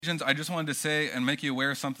Ephesians, I just wanted to say and make you aware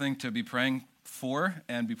of something to be praying for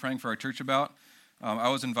and be praying for our church about. I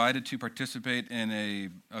was invited to participate in a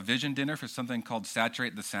vision dinner for something called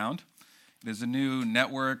Saturate the Sound. It is a new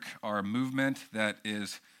network or movement that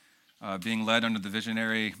is being led under the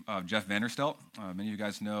visionary Jeff Vanderstelt. Many of you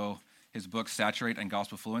guys know his book, Saturate and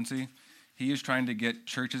Gospel Fluency. He is trying to get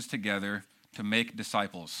churches together to make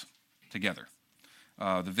disciples together.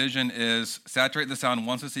 The vision is Saturate the Sound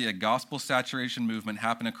wants to see a gospel saturation movement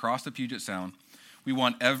happen across the Puget Sound. We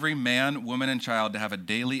want every man, woman, and child to have a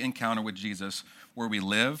daily encounter with Jesus where we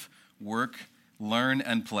live, work, learn,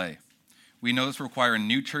 and play. We know this will require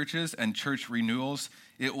new churches and church renewals.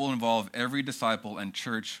 It will involve every disciple and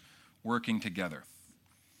church working together.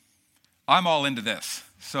 I'm all into this.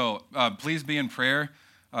 So please be in prayer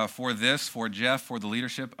for this, for Jeff, for the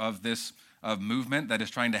leadership of this movement that is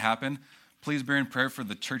trying to happen. Please be in prayer for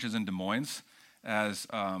the churches in Des Moines as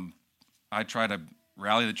I try to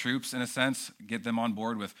rally the troops, in a sense, get them on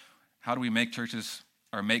board with how do we make churches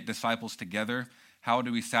or make disciples together? How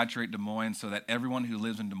do we saturate Des Moines so that everyone who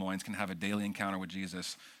lives in Des Moines can have a daily encounter with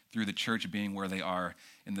Jesus through the church being where they are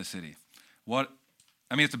in the city?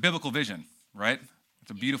 It's a biblical vision, right? It's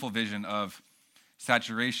a beautiful vision of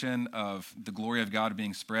saturation, of the glory of God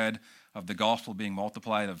being spread, of the gospel being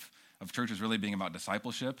multiplied, of churches really being about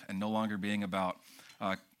discipleship and no longer being about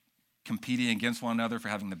competing against one another for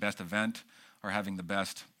having the best event or having the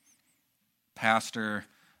best pastor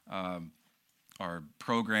or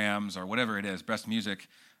programs or whatever it is, best music.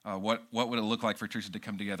 What would it look like for churches to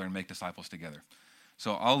come together and make disciples together?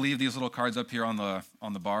 So I'll leave these little cards up here on the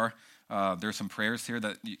bar. There's some prayers here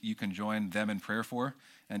that you can join them in prayer for,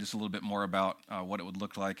 and just a little bit more about what it would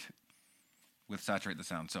look like with Saturate the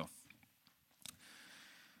Sound. So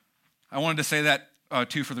I wanted to say that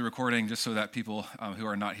too for the recording, just so that people who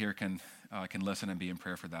are not here can listen and be in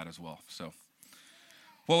prayer for that as well. So,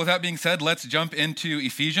 well, with that being said, let's jump into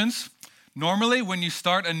Ephesians. Normally, when you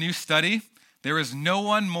start a new study, there is no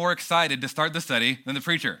one more excited to start the study than the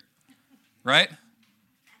preacher, right?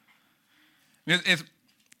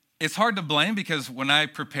 It's hard to blame because when I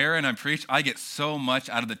prepare and I preach, I get so much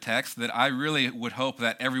out of the text that I really would hope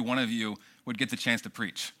that every one of you would get the chance to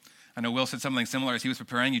preach. I know Will said something similar as he was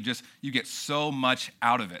preparing. You get so much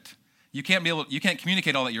out of it. You can't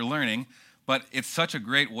communicate all that you're learning, but it's such a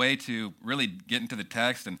great way to really get into the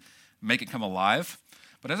text and make it come alive.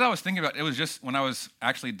 But as I was thinking about it, was just when I was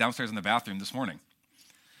actually downstairs in the bathroom this morning,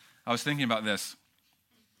 I was thinking about this.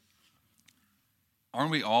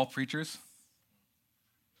 Aren't we all preachers?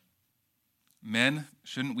 Men,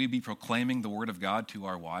 shouldn't we be proclaiming the word of God to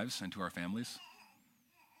our wives and to our families?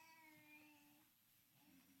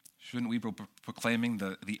 Shouldn't we be proclaiming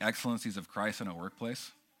the excellencies of Christ in our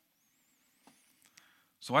workplace?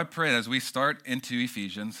 So I pray as we start into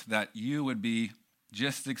Ephesians that you would be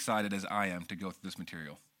just as excited as I am to go through this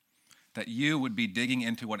material. That you would be digging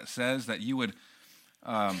into what it says, that you would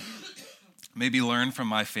maybe learn from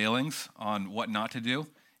my failings on what not to do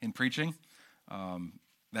in preaching,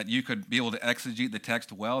 that you could be able to exegete the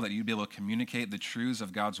text well, that you'd be able to communicate the truths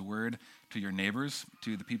of God's word to your neighbors,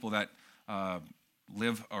 to the people that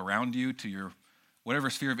live around you, to your whatever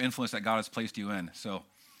sphere of influence that God has placed you in. So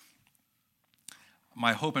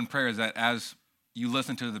my hope and prayer is that as you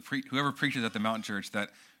listen to whoever preaches at the Mountain Church,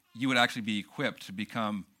 that you would actually be equipped to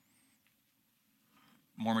become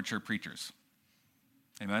more mature preachers.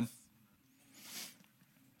 Amen?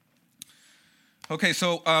 Okay,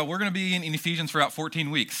 so we're going to be in Ephesians for about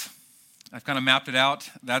 14 weeks. I've kind of mapped it out.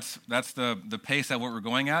 That's the pace at what we're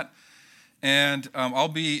going at. And I'll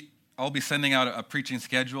be sending out a preaching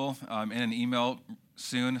schedule in an email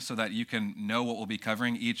soon so that you can know what we'll be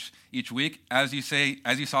covering each week. As you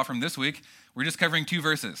saw from this week, we're just covering 2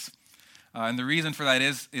 verses. And the reason for that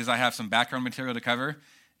is I have some background material to cover,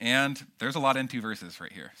 and there's a lot in 2 verses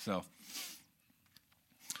right here. So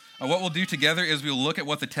what we'll do together is we'll look at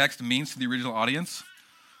what the text means to the original audience.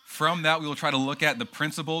 From that, we will try to look at the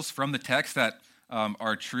principles from the text that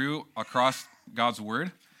are true across God's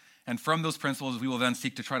word. And from those principles, we will then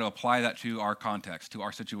seek to try to apply that to our context, to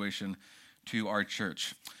our situation, to our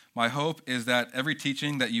church. My hope is that every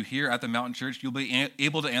teaching that you hear at the Mountain Church, you'll be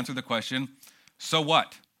able to answer the question, so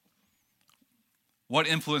what? What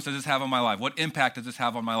influence does this have on my life? What impact does this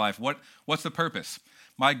have on my life? What's the purpose?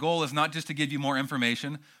 My goal is not just to give you more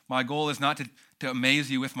information. My goal is not to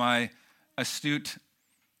amaze you with my astute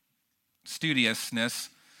studiousness.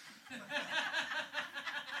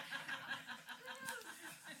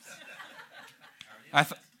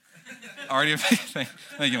 Thank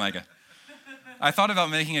you, Micah. I thought about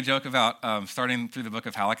making a joke about starting through the book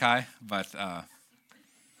of Halachi, but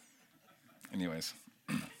anyways.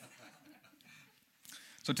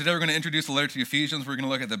 So today we're going to introduce the letter to Ephesians. We're going to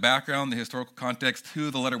look at the background, the historical context,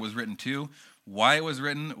 who the letter was written to, why it was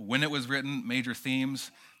written, when it was written, major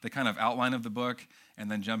themes, the kind of outline of the book,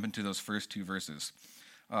 and then jump into those first two verses.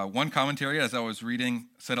 One commentary, as I was reading,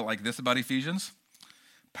 said it like this about Ephesians.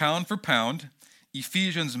 Pound for pound,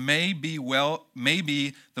 Ephesians may be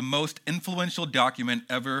the most influential document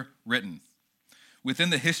ever written.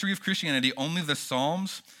 Within the history of Christianity, only the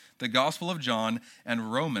Psalms, the Gospel of John,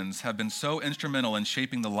 and Romans have been so instrumental in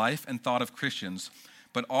shaping the life and thought of Christians,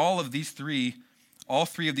 but all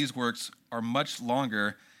three of these works are much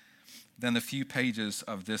longer than the few pages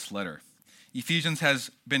of this letter. Ephesians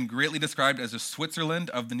has been greatly described as a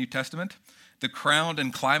Switzerland of the New Testament, the crown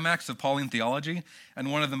and climax of Pauline theology,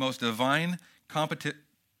 and one of the most divine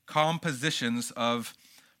compositions of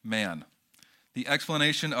man. The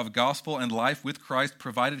explanation of gospel and life with Christ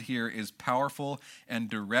provided here is powerful and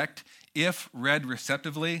direct. If read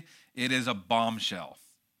receptively, it is a bombshell.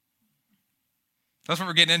 That's what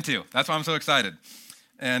we're getting into. That's why I'm so excited.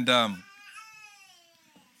 And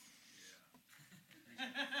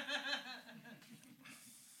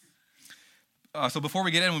so before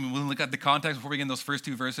we get in, when we look at the context, before we get in those first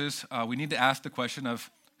two verses, we need to ask the question of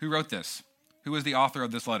who wrote this? Who is the author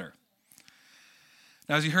of this letter?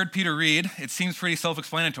 Now, as you heard Peter read, it seems pretty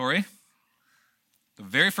self-explanatory. The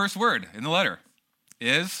very first word in the letter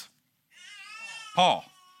is Paul.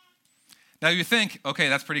 Now, you think, okay,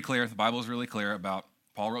 that's pretty clear. The Bible is really clear about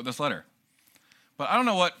Paul wrote this letter. But I don't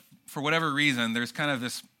know what, for whatever reason, there's kind of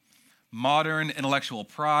this modern intellectual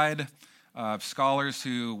pride of scholars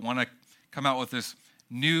who want to come out with this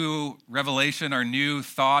new revelation or new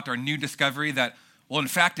thought or new discovery that, well, in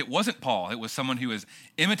fact, it wasn't Paul. It was someone who was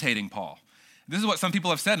imitating Paul. This is what some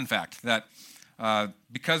people have said, in fact, that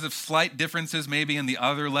because of slight differences maybe in the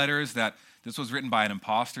other letters, that this was written by an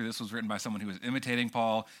imposter, this was written by someone who was imitating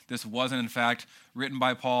Paul, this wasn't, in fact, written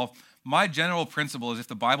by Paul. My general principle is if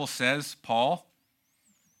the Bible says Paul,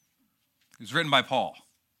 it was written by Paul.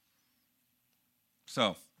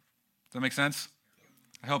 So, does that make sense?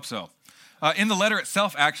 I hope so. In the letter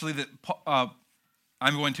itself, actually, that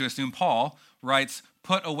I'm going to assume Paul writes,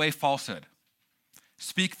 put away falsehood.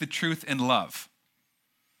 Speak the truth in love.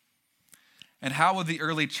 And how would the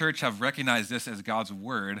early church have recognized this as God's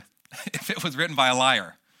word if it was written by a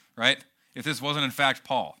liar, right? If this wasn't in fact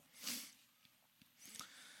Paul.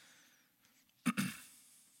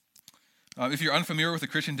 If you're unfamiliar with the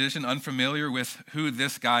Christian tradition, unfamiliar with who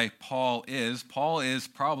this guy Paul is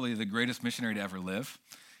probably the greatest missionary to ever live.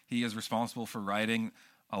 He is responsible for writing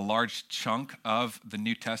a large chunk of the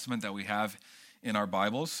New Testament that we have in our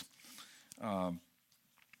Bibles.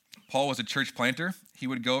 Paul was a church planter. He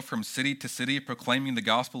would go from city to city proclaiming the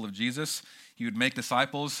gospel of Jesus. He would make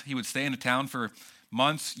disciples. He would stay in a town for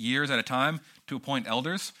months, years at a time to appoint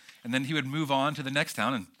elders, and then he would move on to the next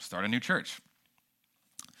town and start a new church.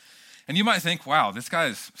 And you might think, wow, this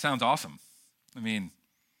guy sounds awesome. I mean,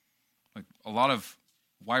 like a lot of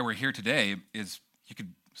why we're here today is, you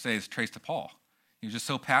could say, is traced to Paul. He was just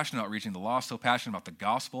so passionate about reaching the lost, so passionate about the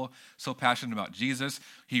gospel, so passionate about Jesus.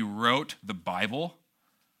 He wrote the Bible.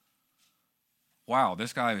 Wow,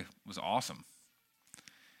 this guy was awesome.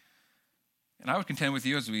 And I would contend with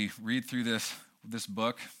you as we read through this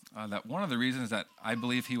book that one of the reasons that I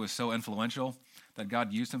believe he was so influential, that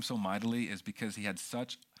God used him so mightily, is because he had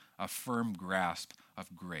such a firm grasp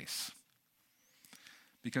of grace.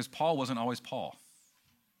 Because Paul wasn't always Paul.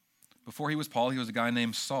 Before he was Paul, he was a guy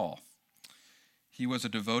named Saul. He was a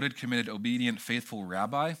devoted, committed, obedient, faithful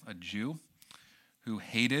rabbi, a Jew, who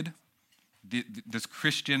hated this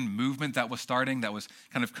Christian movement that was starting, that was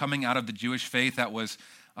kind of coming out of the Jewish faith, that was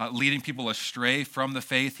leading people astray from the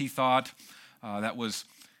faith, he thought, that was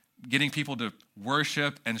getting people to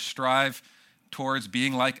worship and strive towards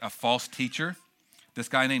being like a false teacher, this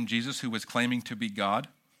guy named Jesus who was claiming to be God.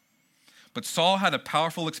 But Saul had a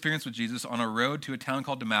powerful experience with Jesus on a road to a town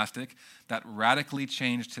called Damascus that radically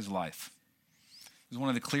changed his life. It was one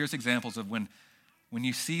of the clearest examples of when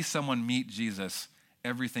you see someone meet Jesus,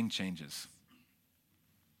 everything changes.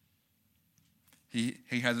 He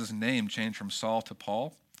has his name changed from Saul to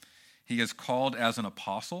Paul. He is called as an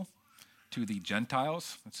apostle to the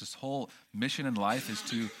Gentiles. That's his whole mission in life, is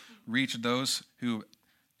to reach those who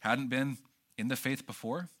hadn't been in the faith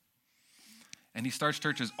before. And he starts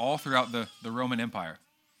churches all throughout the Roman Empire,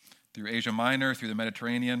 through Asia Minor, through the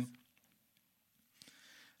Mediterranean.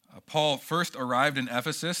 Paul first arrived in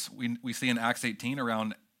Ephesus, we see in Acts 18,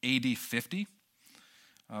 around AD 50.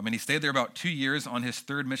 And he stayed there about 2 years on his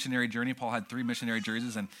third missionary journey. Paul had 3 missionary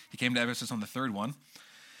journeys, and he came to Ephesus on the third one.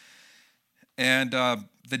 And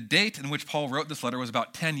the date in which Paul wrote this letter was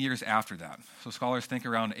about 10 years after that. So scholars think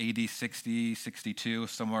around AD 60, 62,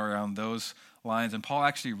 somewhere around those lines. And Paul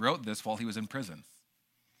actually wrote this while he was in prison.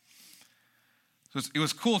 So it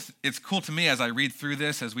was cool. It's cool to me as I read through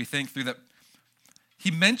this, as we think through that.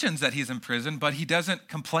 He mentions that he's in prison, but he doesn't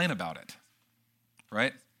complain about it,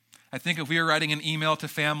 right? I think if we were writing an email to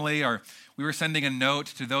family or we were sending a note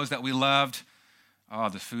to those that we loved, oh,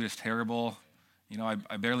 the food is terrible.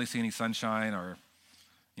 I barely see any sunshine, or,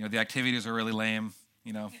 the activities are really lame,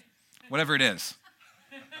 whatever it is.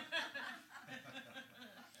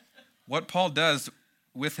 What Paul does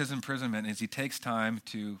with his imprisonment is he takes time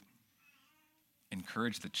to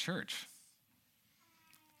encourage the church.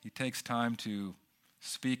 He takes time to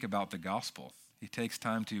speak about the gospel. He takes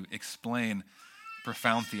time to explain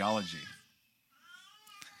profound theology.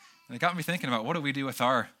 And it got me thinking about, what do we do with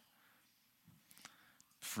our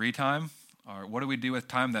free time? Or what do we do with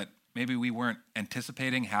time that maybe we weren't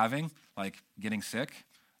anticipating having, like getting sick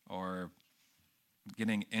or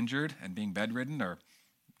getting injured and being bedridden or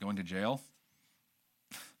going to jail?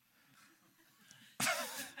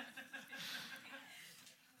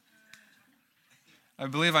 I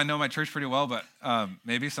believe I know my church pretty well, but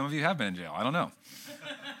maybe some of you have been in jail. I don't know.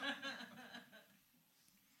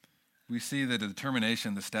 We see the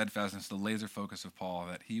determination, the steadfastness, the laser focus of Paul,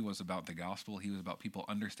 that he was about the gospel. He was about people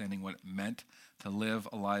understanding what it meant to live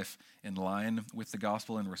a life in line with the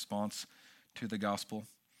gospel, in response to the gospel.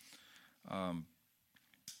 The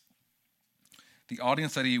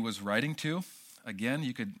audience that he was writing to, again,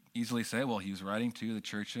 you could easily say, well, he was writing to the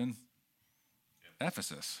church in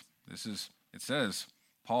Ephesus. It says,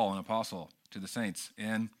 Paul, an apostle to the saints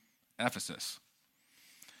in Ephesus.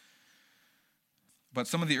 But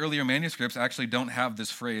some of the earlier manuscripts actually don't have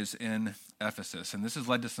this phrase, in Ephesus. And this has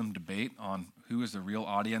led to some debate on who is the real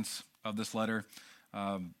audience of this letter.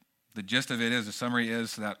 The gist of it is, the summary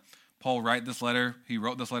is that Paul wrote this letter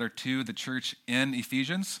to the church in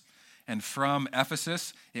Ephesians. And from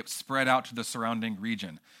Ephesus, it spread out to the surrounding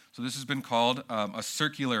region. So this has been called a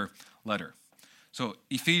circular letter. So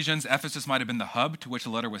Ephesians, Ephesus might have been the hub to which the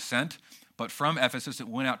letter was sent, but from Ephesus, it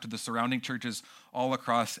went out to the surrounding churches all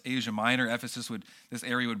across Asia Minor. This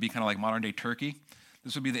area would be kind of like modern-day Turkey.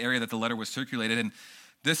 This would be the area that the letter was circulated, and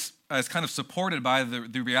this is kind of supported by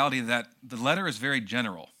the reality that the letter is very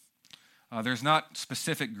general. There's not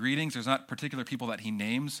specific greetings. There's not particular people that he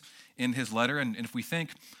names in his letter, and if we think,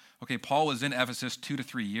 okay, Paul was in Ephesus 2 to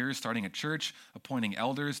 3 years, starting a church, appointing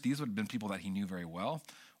elders. These would have been people that he knew very well.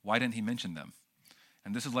 Why didn't he mention them?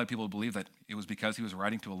 And this has led people to believe that it was because he was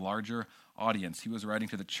writing to a larger audience. He was writing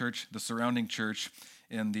to the church, the surrounding church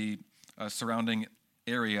in the surrounding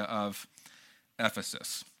area of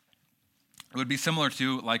Ephesus. It would be similar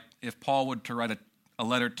to like if Paul would to write a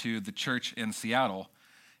letter to the church in Seattle,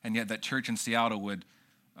 and yet that church in Seattle would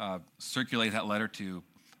circulate that letter to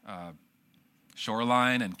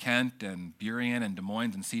Shoreline and Kent and Burien and Des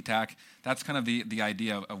Moines and SeaTac. That's kind of the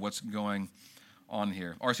idea of what's going on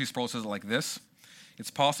here. R.C. Sproul says it like this. It's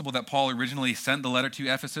possible that Paul originally sent the letter to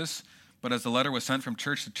Ephesus, but as the letter was sent from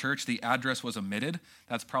church to church, the address was omitted.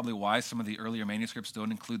 That's probably why some of the earlier manuscripts don't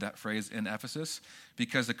include that phrase, in Ephesus,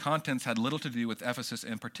 because the contents had little to do with Ephesus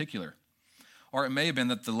in particular. Or it may have been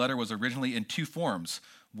that the letter was originally in two forms,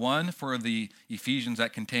 one for the Ephesians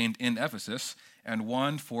that contained in Ephesus, and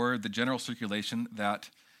one for the general circulation that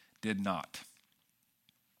did not.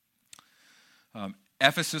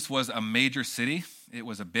 Ephesus was a major city. It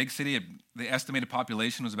was a big city. The estimated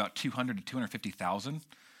population was about 200 to 250,000.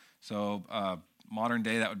 So modern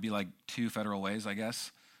day, that would be like 2 federal ways, I guess.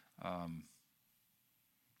 I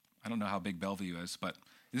don't know how big Bellevue is, but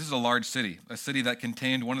this is a large city, a city that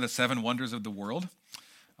contained one of the 7 wonders of the world,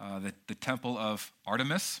 the Temple of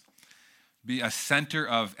Artemis, be a center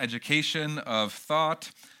of education, of thought,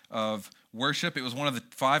 of worship. It was one of the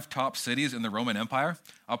 5 top cities in the Roman Empire,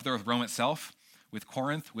 up there with Rome itself, with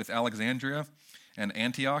Corinth, with Alexandria, and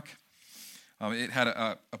Antioch.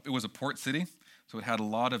 It was a port city, so it had a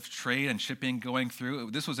lot of trade and shipping going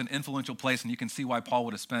through. This was an influential place, and you can see why Paul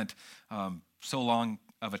would have spent so long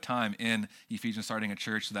of a time in Ephesians starting a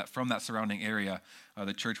church, so that from that surrounding area,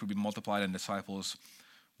 the church would be multiplied and disciples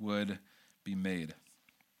would be made.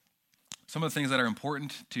 Some of the things that are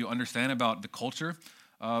important to understand about the culture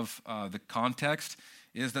of the context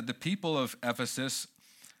is that the people of Ephesus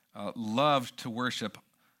loved to worship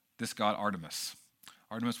this god Artemis.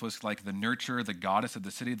 Artemis was like the nurturer, the goddess of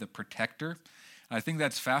the city, the protector. And I think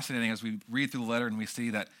that's fascinating as we read through the letter and we see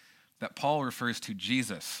that Paul refers to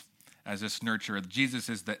Jesus as this nurturer. Jesus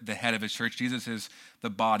is the head of his church. Jesus is the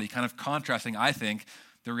body, kind of contrasting, I think,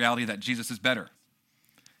 the reality that Jesus is better.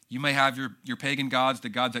 You may have your pagan gods, the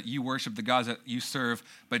gods that you worship, the gods that you serve,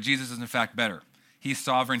 but Jesus is in fact better. He's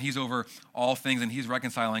sovereign, he's over all things, and he's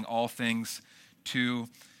reconciling all things to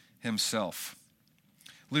himself.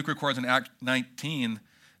 Luke records in Act 19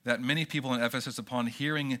 that many people in Ephesus, upon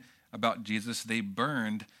hearing about Jesus, they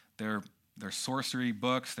burned their sorcery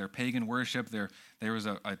books, their pagan worship. There was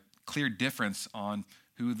a clear difference on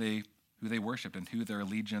who they worshipped and who their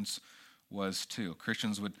allegiance was to.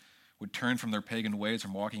 Christians would turn from their pagan ways,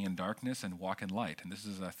 from walking in darkness, and walk in light. And this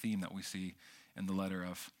is a theme that we see in the letter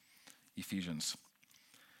of Ephesians.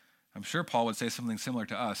 I'm sure Paul would say something similar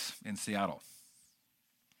to us in Seattle.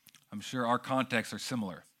 I'm sure our contexts are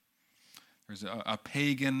similar. There's a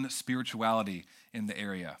pagan spirituality in the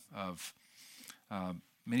area of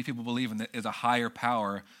many people believe in that is a higher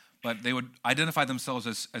power, but they would identify themselves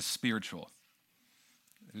as spiritual.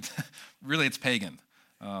 Really, it's pagan.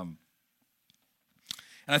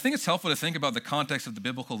 And I think it's helpful to think about the context of the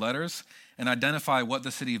biblical letters and identify what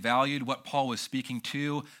the city valued, what Paul was speaking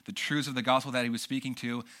to, the truths of the gospel that he was speaking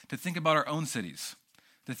to think about our own cities,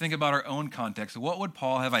 to think about our own context. What would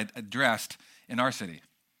Paul have addressed in our city?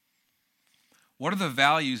 What are the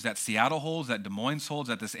values that Seattle holds, that Des Moines holds,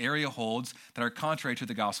 that this area holds, that are contrary to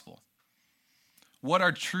the gospel? What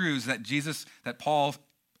are truths that Paul,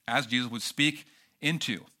 as Jesus, would speak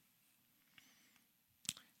into?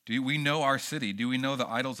 Do we know our city? Do we know the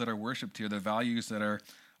idols that are worshipped here, the values that are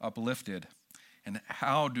uplifted? And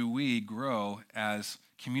how do we grow as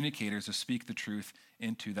communicators to speak the truth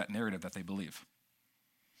into that narrative that they believe?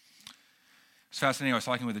 It's fascinating. I was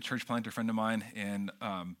talking with a church planter friend of mine in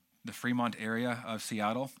the Fremont area of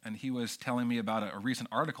Seattle, and he was telling me about a recent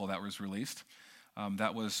article that was released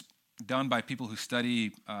that was done by people who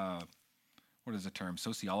study, what is the term,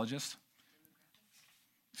 sociologists?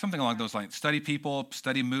 Something along those lines. Study people,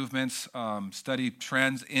 study movements, study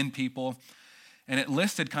trends in people. And it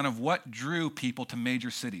listed kind of what drew people to major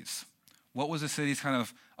cities. What was the city's kind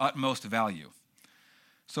of utmost value?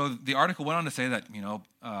 So the article went on to say that,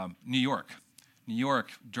 New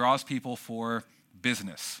York draws people for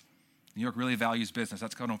business. New York really values business.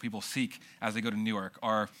 That's kind of what people seek as they go to New York.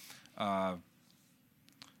 Or, what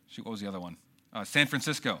was the other one? San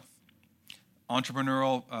Francisco.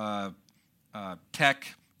 Entrepreneurial tech,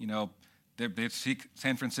 they seek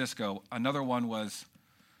San Francisco. Another one was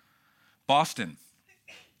Boston.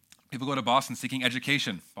 People go to Boston seeking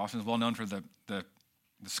education. Boston is well known for the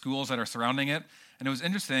schools that are surrounding it. And it was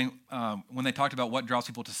interesting when they talked about what draws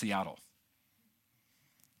people to Seattle.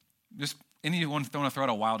 Just anyone want to throw out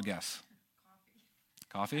a wild guess?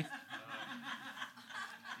 Coffee? Yeah,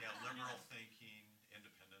 liberal thinking,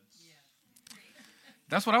 independence. Yeah.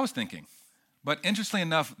 That's what I was thinking. But interestingly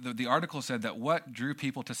enough, the article said that what drew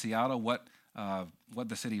people to Seattle, what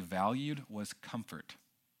the city valued, was comfort.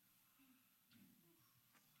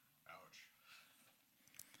 Ouch.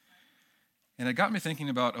 And it got me thinking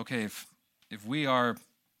about, okay, if we are,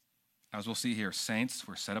 as we'll see here, saints,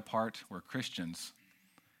 we're set apart, we're Christians,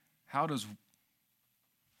 how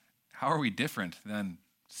are we different than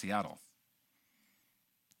Seattle?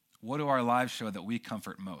 What do our lives show that we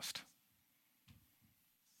comfort most?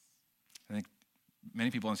 I think many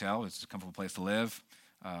people in Seattle, it's a comfortable place to live.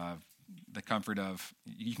 The comfort of,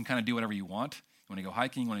 you can kind of do whatever you want. You want to go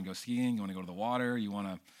hiking, you want to go skiing, you want to go to the water, you want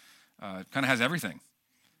to, it kind of has everything.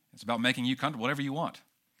 It's about making you comfortable, whatever you want.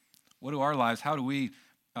 What do our lives, how do we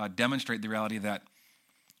demonstrate the reality that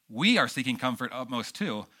we are seeking comfort utmost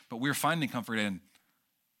too, but we're finding comfort in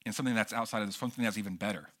something that's outside of this, something that's even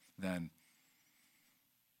better than,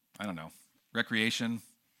 recreation,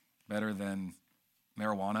 better than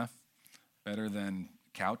marijuana, better than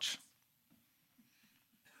couch.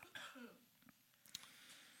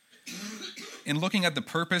 In looking at the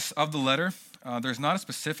purpose of the letter,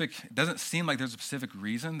 it doesn't seem like there's a specific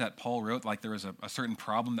reason that Paul wrote, like there was a certain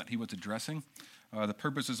problem that he was addressing. The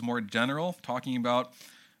purpose is more general, talking about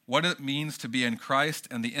what it means to be in Christ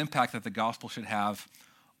and the impact that the gospel should have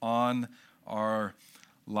on our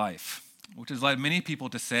life, which has led many people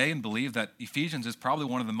to say and believe that Ephesians is probably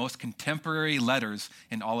one of the most contemporary letters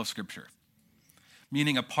in all of Scripture.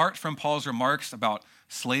 Meaning, apart from Paul's remarks about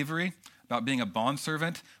slavery, about being a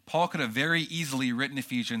bondservant, Paul could have very easily written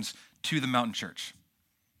Ephesians to the mountain church.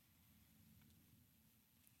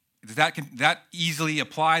 Does that easily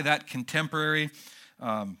apply, that contemporary?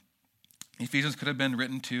 Ephesians could have been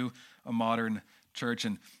written to a modern church.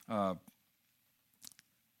 And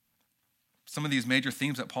some of these major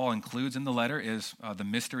themes that Paul includes in the letter is the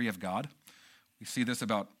mystery of God. We see this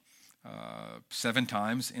about 7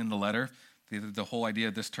 times in the letter. The whole idea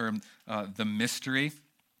of this term, the mystery.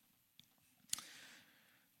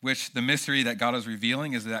 which the mystery that God is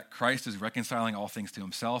revealing is that Christ is reconciling all things to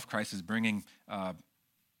himself. Christ is bringing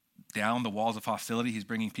down the walls of hostility. He's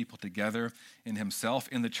bringing people together in himself.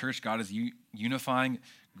 In the church, God is unifying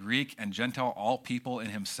Greek and Gentile, all people in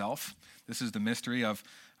himself. This is the mystery of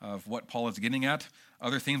what Paul is getting at.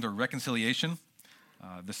 Other themes are reconciliation,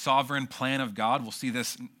 the sovereign plan of God. We'll see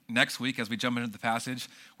this next week as we jump into the passage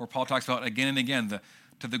where Paul talks about again and again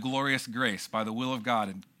to the glorious grace by the will of God.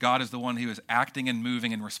 And God is the one who is acting and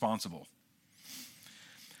moving and responsible.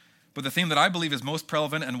 But the theme that I believe is most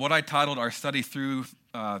relevant and what I titled our study through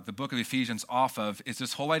the book of Ephesians off of is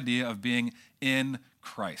this whole idea of being in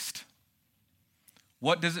Christ.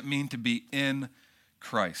 What does it mean to be in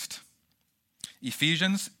Christ?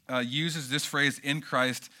 Ephesians uses this phrase in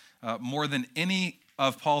Christ more than any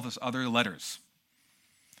of Paul's other letters.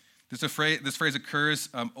 This phrase occurs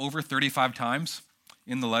over 35 times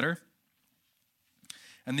in the letter.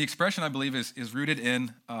 And the expression, I believe, is rooted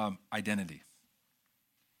in identity.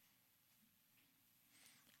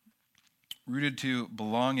 Rooted to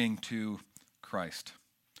belonging to Christ.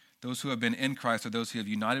 Those who have been in Christ are those who have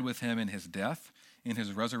united with him in his death, in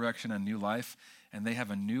his resurrection and new life, and they have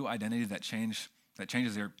a new identity that changes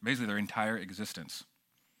their entire existence.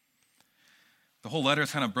 The whole letter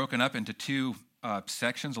is kind of broken up into two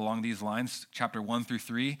sections along these lines. Chapter 1 through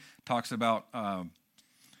 3 talks about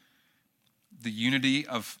the unity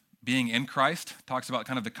of being in Christ, talks about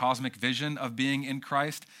kind of the cosmic vision of being in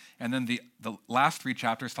Christ, and then the last three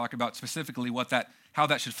chapters talk about specifically how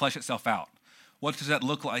that should flesh itself out. What does that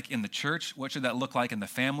look like in the church? What should that look like in the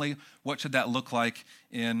family? What should that look like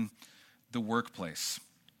in the workplace?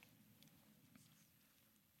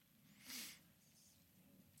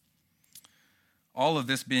 All of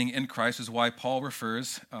this being in Christ is why Paul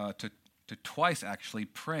refers to twice actually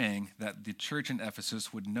praying that the church in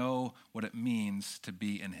Ephesus would know what it means to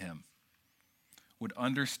be in him, would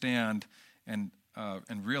understand and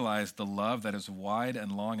realize the love that is wide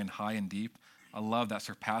and long and high and deep, a love that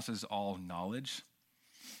surpasses all knowledge.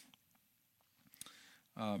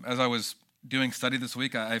 As I was doing study this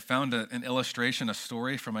week, I found an illustration, a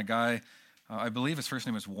story from a guy, I believe his first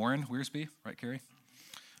name is Warren Wiersbe, right, Carrie?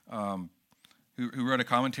 Who wrote a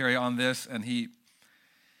commentary on this, and he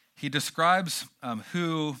describes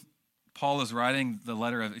who Paul is writing the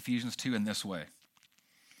letter of Ephesians to in this way.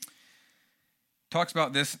 Talks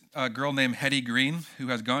about this girl named Hetty Green, who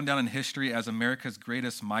has gone down in history as America's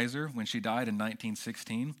greatest miser when she died in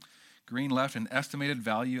 1916. Green left an estimated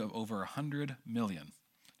value of over $100 million.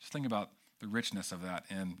 Just think about the richness of that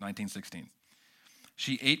in 1916.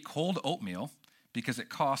 She ate cold oatmeal because it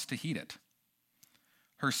cost to heat it.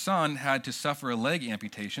 Her son had to suffer a leg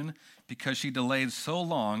amputation because she delayed so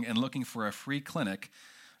long in looking for a free clinic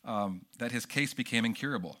that his case became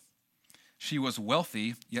incurable. She was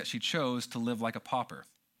wealthy, yet she chose to live like a pauper.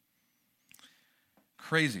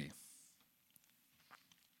 Crazy.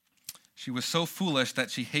 She was so foolish that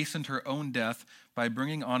she hastened her own death by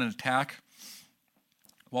bringing on an attack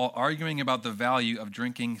while arguing about the value of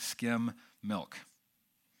drinking skim milk.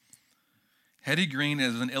 Hetty Green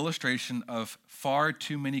is an illustration of far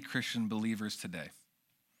too many Christian believers today.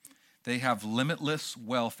 They have limitless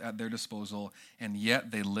wealth at their disposal, and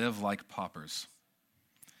yet they live like paupers.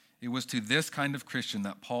 It was to this kind of Christian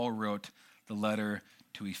that Paul wrote the letter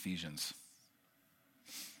to Ephesians.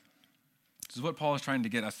 This is what Paul is trying to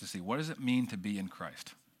get us to see. What does it mean to be in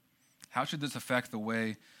Christ? How should this affect the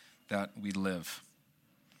way that we live?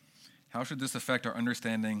 How should this affect our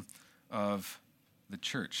understanding of the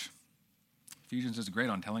church? Ephesians is great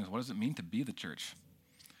on telling us what does it mean to be the church.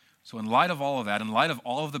 So in light of all of that, in light of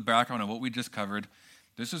all of the background of what we just covered,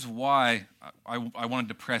 this is why I wanted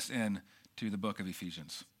to press in to the book of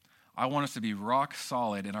Ephesians. I want us to be rock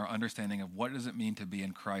solid in our understanding of what does it mean to be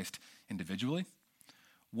in Christ individually?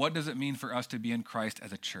 What does it mean for us to be in Christ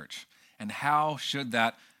as a church? And how should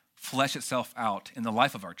that flesh itself out in the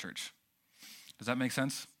life of our church? Does that make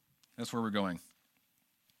sense? That's where we're going.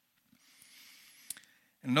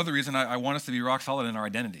 And another reason I want us to be rock solid in our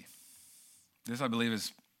identity. This, I believe,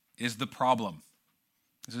 is the problem.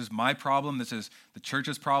 This is my problem. This is the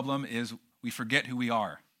church's problem, is we forget who we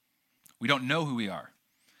are. We don't know who we are.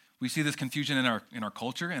 We see this confusion in our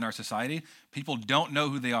culture, in our society. People don't know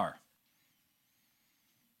who they are.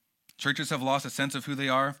 Churches have lost a sense of who they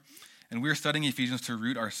are, and we're studying Ephesians to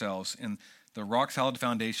root ourselves in the rock-solid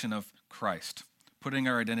foundation of Christ, putting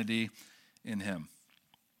our identity in him.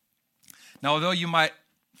 Now, although you might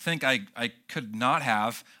think I could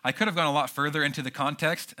have gone a lot further into the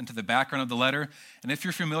context, into the background of the letter, and if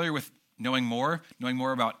you're familiar with knowing more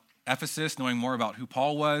about Ephesus, knowing more about who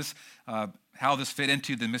Paul was, how this fit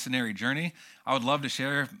into the missionary journey, I would love to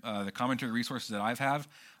share the commentary resources that I have.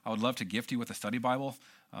 I would love to gift you with a study Bible.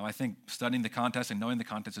 I think studying the context and knowing the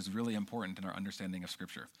context is really important in our understanding of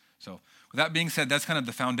Scripture. So with that being said, that's kind of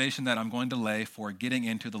the foundation that I'm going to lay for getting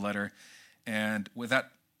into the letter. And with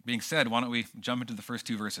that being said, why don't we jump into the first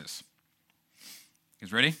two verses? You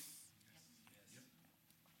guys ready?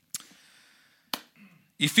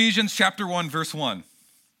 Ephesians chapter 1, verse 1.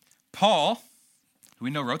 Paul, who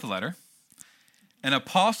we know wrote the letter, an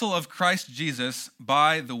apostle of Christ Jesus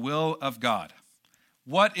by the will of God.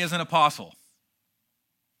 What is an apostle?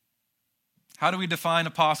 How do we define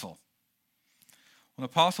apostle? Well, an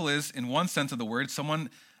apostle is, in one sense of the word,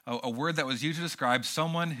 a word that was used to describe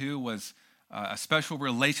someone who was a special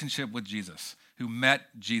relationship with Jesus, who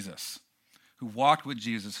met Jesus, who walked with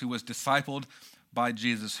Jesus, who was discipled by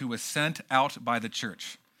Jesus, who was sent out by the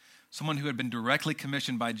church. Someone who had been directly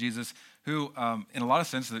commissioned by Jesus, who, in a lot of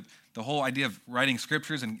sense, the whole idea of writing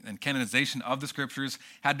scriptures and canonization of the scriptures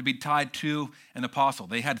had to be tied to an apostle.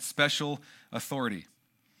 They had special authority.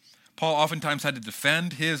 Paul oftentimes had to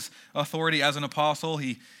defend his authority as an apostle.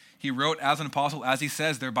 He wrote as an apostle, as he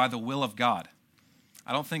says there, by the will of God.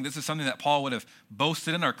 I don't think this is something that Paul would have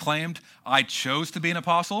boasted in or claimed, I chose to be an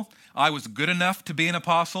apostle. I was good enough to be an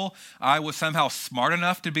apostle. I was somehow smart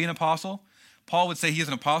enough to be an apostle. Paul would say he is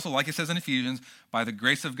an apostle, like it says in Ephesians, by the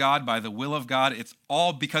grace of God, by the will of God. It's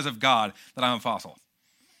all because of God that I'm an apostle.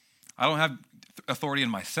 I don't have authority in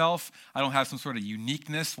myself. I don't have some sort of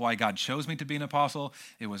uniqueness why God chose me to be an apostle.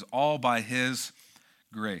 It was all by his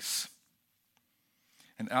grace.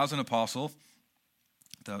 And as an apostle,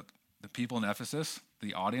 the people in Ephesus,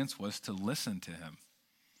 the audience, was to listen to him.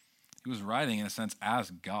 He was writing, in a sense, as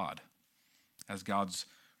God, as God's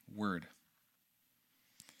word.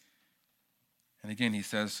 And again, he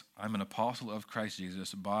says, I'm an apostle of Christ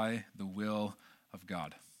Jesus by the will of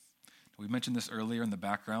God. We mentioned this earlier in the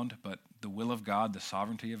background, but the will of God, the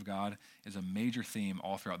sovereignty of God, is a major theme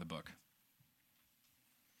all throughout the book.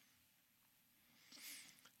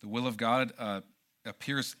 The will of God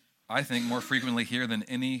appears, I think, more frequently here than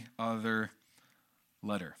any other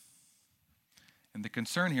letter. And the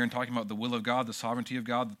concern here in talking about the will of God, the sovereignty of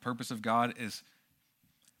God, the purpose of God, is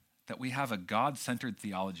that we have a God-centered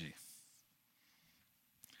theology.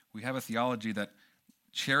 We have a theology that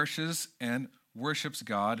cherishes and worships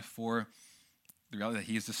God for the reality that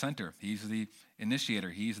he is the center. He's the initiator.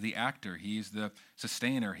 He's the actor. He's the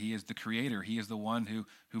sustainer. He is the creator. He is the one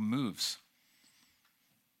who moves.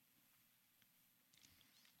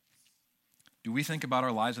 Do we think about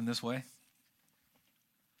our lives in this way?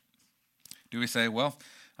 Do we say, well,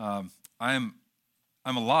 I'm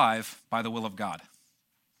alive by the will of God.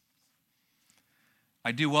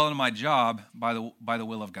 I do well in my job by the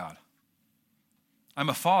will of God. I'm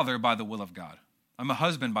a father by the will of God. I'm a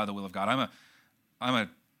husband by the will of God. I'm a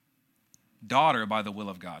daughter by the will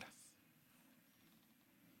of God.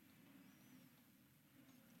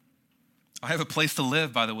 I have a place to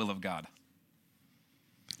live by the will of God.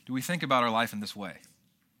 Do we think about our life in this way?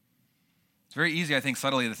 It's very easy, I think,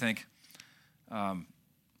 subtly to think,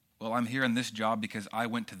 well, I'm here in this job because I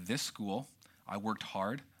went to this school, I worked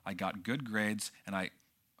hard, I got good grades, and I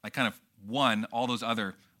kind of won all those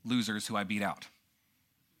other losers who I beat out.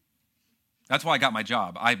 That's why I got my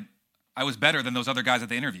job. I was better than those other guys that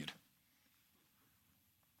they interviewed.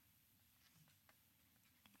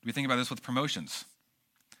 We think about this with promotions.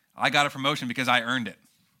 I got a promotion because I earned it.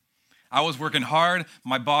 I was working hard.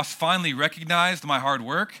 My boss finally recognized my hard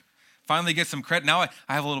work, finally gets some credit. Now I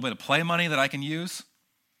have a little bit of play money that I can use.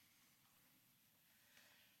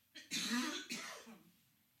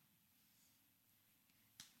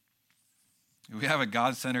 Do we have a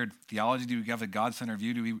God-centered theology? Do we have a God-centered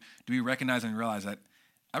view? Do we recognize and realize that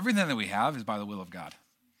everything that we have is by the will of God?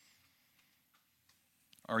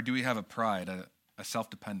 Or do we have a pride, a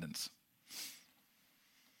self-dependence?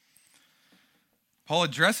 Paul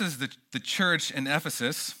addresses the church in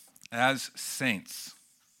Ephesus as saints.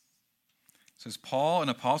 It says, Paul, an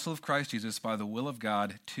apostle of Christ Jesus, by the will of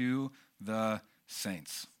God, to the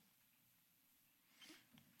saints.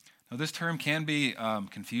 Now, this term can be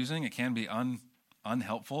confusing. It can be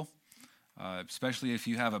unhelpful, especially if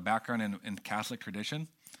you have a background in Catholic tradition.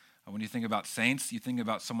 When you think about saints, you think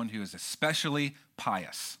about someone who is especially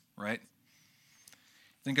pious, right?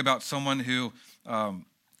 Think about someone who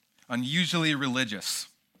unusually religious,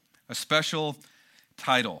 a special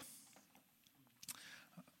title.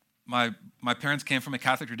 My parents came from a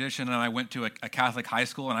Catholic tradition, and I went to a Catholic high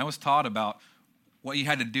school, and I was taught about what you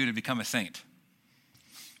had to do to become a saint.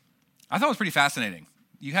 I thought it was pretty fascinating.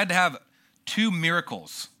 You had to have 2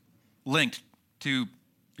 miracles linked to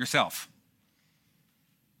yourself.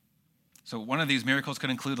 So one of these miracles could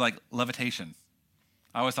include like levitation.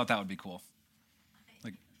 I always thought that would be cool.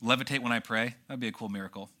 Like levitate when I pray, that'd be a cool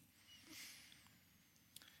miracle.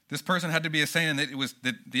 This person had to be a saint, and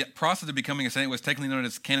the process of becoming a saint was technically known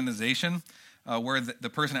as canonization, where the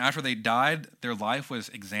person, after they died, their life was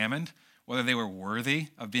examined, whether they were worthy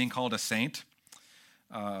of being called a saint,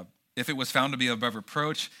 if it was found to be above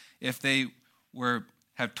reproach, if they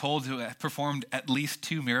have told to have performed at least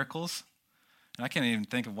 2 miracles. And I can't even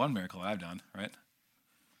think of one miracle I've done, right?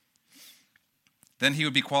 Then he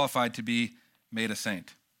would be qualified to be made a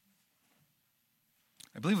saint.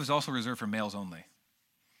 I believe it was also reserved for males only.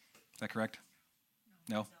 Is that correct?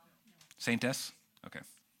 No? Saintess? Okay.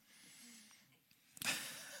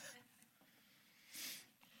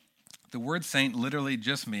 The word saint literally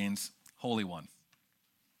just means holy one,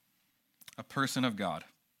 a person of God.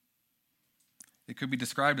 It could be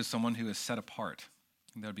described as someone who is set apart.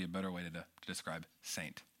 I think that would be a better way to describe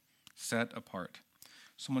saint. Set apart.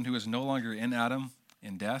 Someone who is no longer in Adam,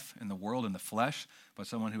 in death, in the world, in the flesh, but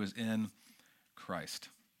someone who is in Christ.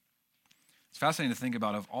 It's fascinating to think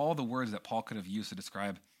about, of all the words that Paul could have used to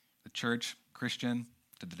describe the church, Christian,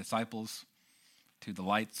 to the disciples, to the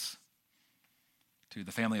lights, to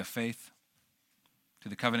the family of faith, to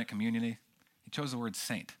the covenant community, he chose the word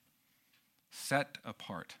saint. Set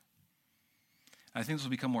apart. I think this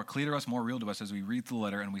will become more clear to us, more real to us as we read through the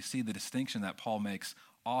letter and we see the distinction that Paul makes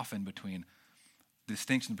often between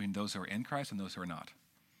those who are in Christ and those who are not.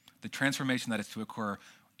 The transformation that is to occur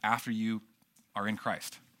after you are in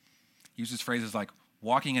Christ. He uses phrases like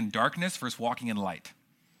walking in darkness versus walking in light.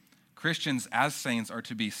 Christians as saints are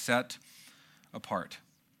to be set apart.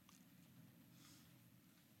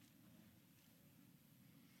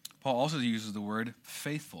 Paul also uses the word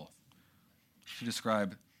faithful to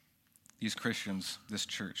describe these Christians, this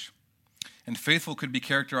church. And faithful could be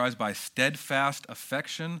characterized by steadfast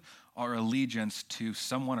affection or allegiance to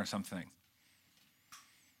someone or something.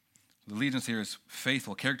 The allegiance here is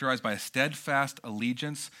faithful, characterized by a steadfast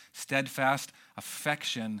allegiance, steadfast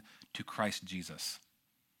affection to Christ Jesus.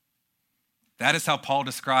 That is how Paul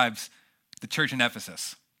describes the church in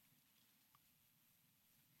Ephesus.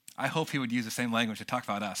 I hope he would use the same language to talk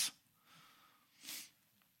about us.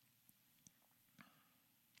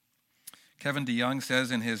 Kevin DeYoung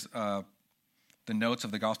says in his the notes of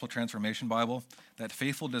the Gospel Transformation Bible that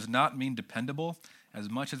faithful does not mean dependable as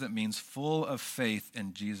much as it means full of faith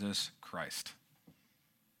in Jesus Christ.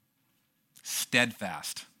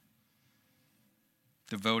 Steadfast.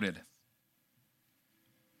 Devoted.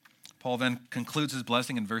 Paul then concludes his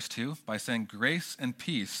blessing in verse 2 by saying, "Grace and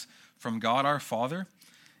peace from God our Father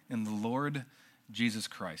and the Lord Jesus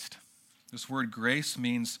Christ." This word grace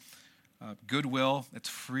means goodwill that's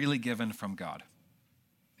freely given from God.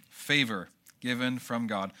 Favor given from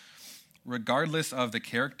God, regardless of the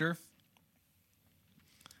character,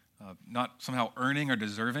 not somehow earning or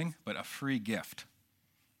deserving, but a free gift.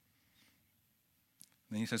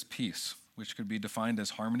 And then he says peace, which could be defined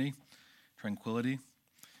as harmony, tranquility.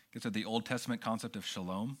 Gets at the Old Testament concept of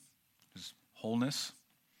shalom, which is wholeness,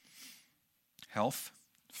 health,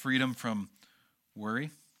 freedom from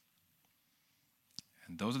worry.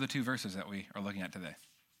 And those are the 2 verses that we are looking at today.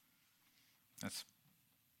 That's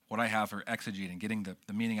what I have for exegeting, getting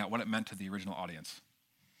the meaning out, what it meant to the original audience.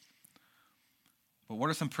 But what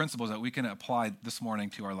are some principles that we can apply this morning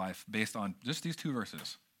to our life based on just these 2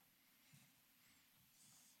 verses?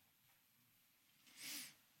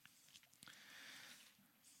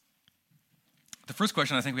 The first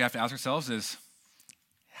question I think we have to ask ourselves is,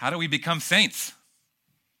 how do we become saints?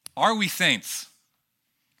 Are we saints?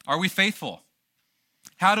 Are we faithful?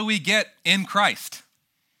 How do we get in Christ?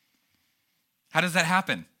 How does that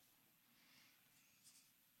happen?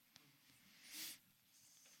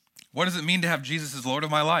 What does it mean to have Jesus as Lord of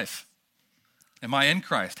my life? Am I in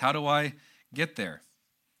Christ? How do I get there?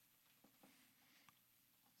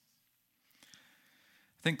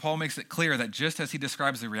 I think Paul makes it clear that just as he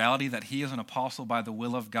describes the reality that he is an apostle by the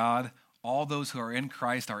will of God, all those who are in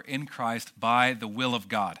Christ by the will of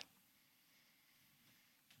God.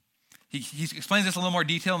 He explains this in a little more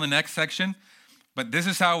detail in the next section, but this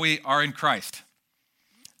is how we are in Christ.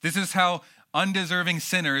 This is how undeserving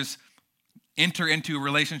sinners enter into a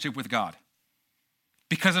relationship with God.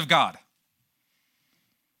 Because of God.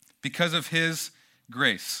 Because of his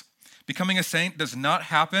grace. Becoming a saint does not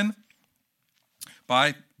happen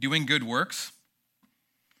by doing good works.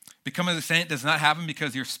 Becoming a saint does not happen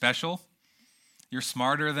because you're special. You're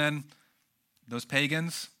smarter than those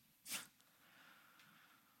pagans.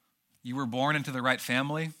 You were born into the right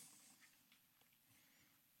family.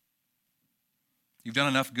 You've done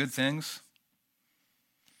enough good things.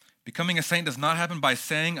 Becoming a saint does not happen by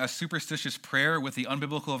saying a superstitious prayer with the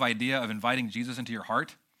unbiblical idea of inviting Jesus into your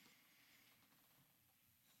heart.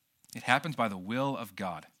 It happens by the will of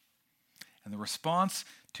God. And the response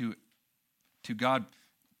to God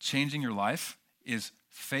changing your life is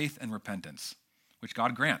faith and repentance, which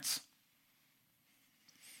God grants.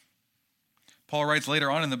 Paul writes later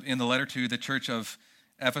on in the letter to the church of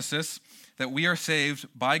Ephesus that we are saved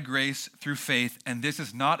by grace through faith, and this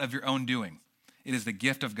is not of your own doing. It is the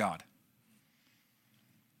gift of God.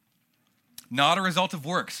 Not a result of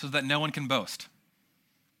works, so that no one can boast.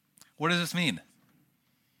 What does this mean?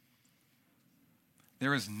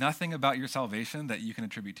 There is nothing about your salvation that you can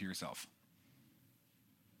attribute to yourself,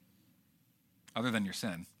 other than your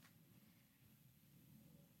sin.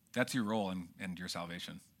 That's your role in your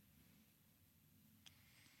salvation.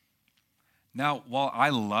 Now, while I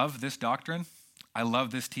love this doctrine, I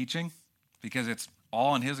love this teaching, because it's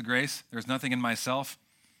all in his grace. There's nothing in myself.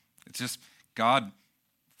 It's just God,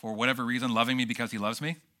 for whatever reason, loving me because he loves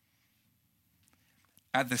me.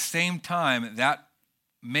 At the same time, that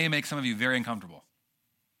may make some of you very uncomfortable.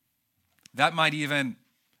 You might even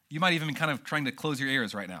be kind of trying to close your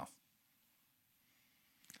ears right now.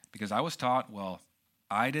 Because I was taught, well,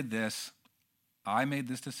 I did this. I made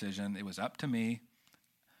this decision. It was up to me.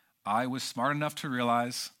 I was smart enough to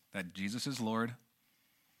realize that Jesus is Lord.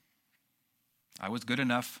 I was good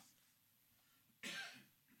enough.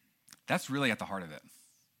 That's really at the heart of it,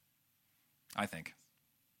 I think.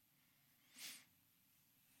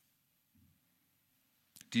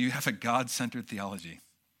 Do you have a God-centered theology?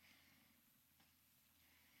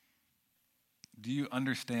 Do you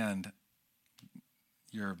understand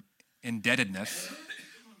your indebtedness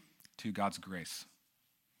to God's grace?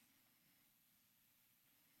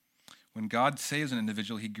 When God saves an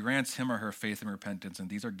individual, he grants him or her faith and repentance, and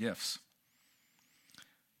these are gifts.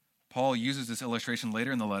 Paul uses this illustration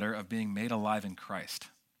later in the letter of being made alive in Christ.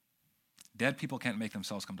 Dead people can't make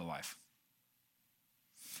themselves come to life.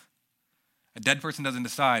 A dead person doesn't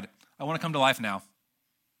decide, I want to come to life now.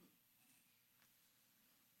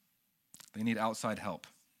 They need outside help.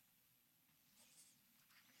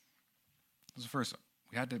 This is first,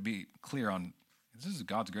 we had to be clear on, this is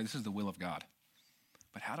God's grace, this is the will of God.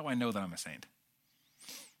 But how do I know that I'm a saint?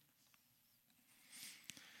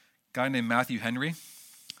 A guy named Matthew Henry,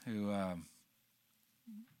 who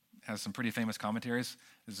has some pretty famous commentaries.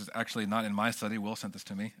 This is actually not in my study. Will sent this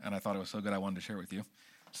to me, and I thought it was so good I wanted to share it with you.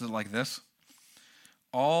 This is like this.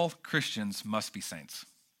 All Christians must be saints.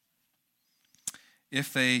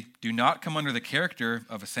 If they do not come under the character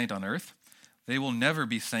of a saint on earth, they will never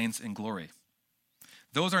be saints in glory.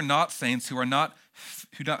 Those are not saints who do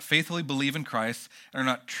not faithfully believe in Christ and are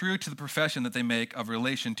not true to the profession that they make of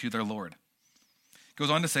relation to their Lord. It goes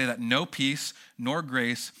on to say that no peace nor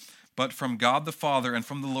grace, but from God the Father and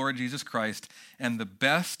from the Lord Jesus Christ, and the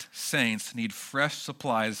best saints need fresh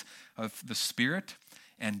supplies of the Spirit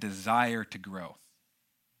and desire to grow.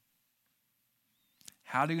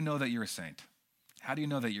 How do you know that you're a saint? How do you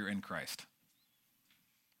know that you're in Christ?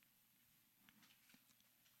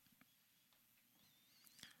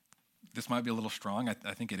 This might be a little strong.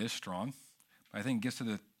 I think it is strong. But I think it gets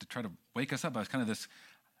to try to wake us up. It's kind of this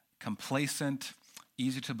complacent,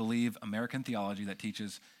 easy to believe American theology that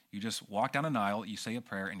teaches you just walk down an aisle, you say a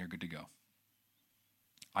prayer, and you're good to go.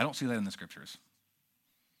 I don't see that in the scriptures.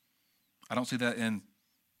 I don't see that in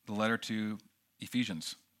the letter to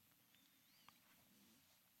Ephesians.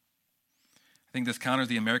 I think this counters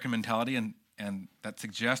the American mentality and that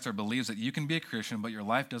suggests or believes that you can be a Christian, but your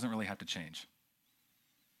life doesn't really have to change.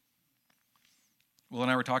 Will and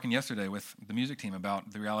I were talking yesterday with the music team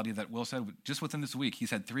about the reality that Will said just within this week,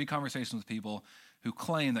 he's had 3 conversations with people who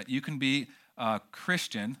claim that you can be a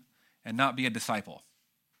Christian and not be a disciple.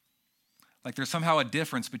 Like there's somehow a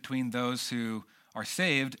difference between those who are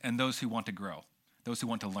saved and those who want to grow, those who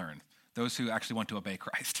want to learn, those who actually want to obey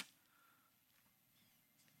Christ.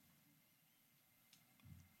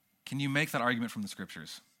 Can you make that argument from the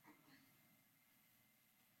scriptures?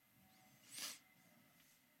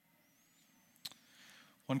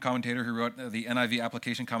 One commentator who wrote the NIV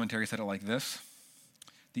application commentary said it like this: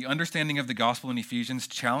 the understanding of the gospel in Ephesians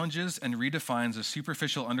challenges and redefines a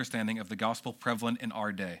superficial understanding of the gospel prevalent in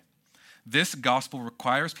our day. This gospel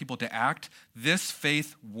requires people to act. This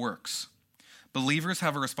faith works. Believers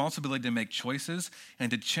have a responsibility to make choices and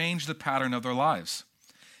to change the pattern of their lives.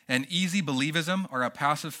 An easy believism or a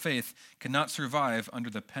passive faith cannot survive under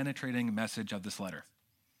the penetrating message of this letter.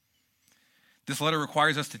 This letter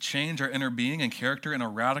requires us to change our inner being and character in a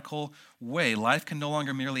radical way. Life can no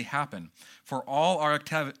longer merely happen, for all our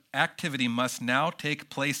activity must now take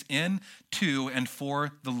place in, to, and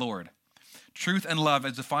for the Lord. Truth and love,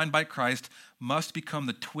 as defined by Christ, must become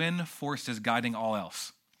the twin forces guiding all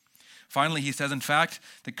else. Finally, he says, in fact,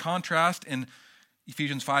 the contrast in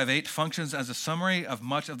Ephesians 5:8 functions as a summary of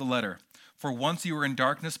much of the letter. For once you were in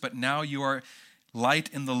darkness, but now you are light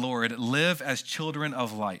in the Lord. Live as children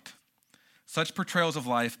of light. Such portrayals of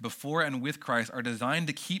life before and with Christ are designed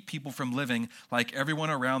to keep people from living like everyone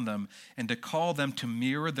around them and to call them to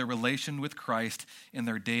mirror their relation with Christ in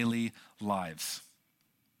their daily lives.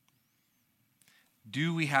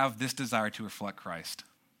 Do we have this desire to reflect Christ?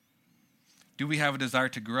 Do we have a desire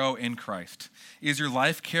to grow in Christ? Is your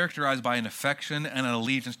life characterized by an affection and an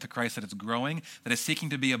allegiance to Christ that is growing, that is seeking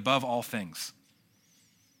to be above all things?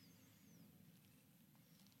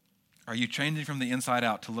 Are you changing from the inside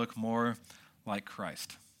out to look more like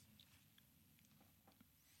Christ?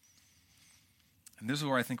 And this is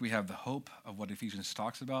where I think we have the hope of what Ephesians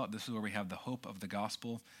talks about. This is where we have the hope of the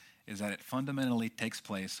gospel, is that it fundamentally takes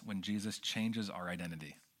place when Jesus changes our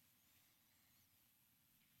identity.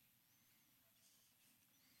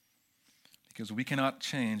 Because we cannot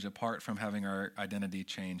change apart from having our identity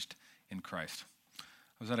changed in Christ.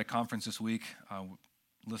 I was at a conference this week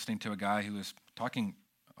listening to a guy who was talking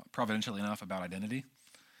providentially enough about identity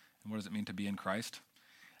and what does it mean to be in Christ.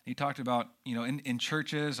 And he talked about, in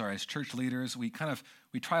churches or as church leaders, we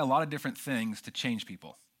try a lot of different things to change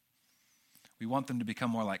people. We want them to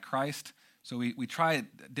become more like Christ. So we try a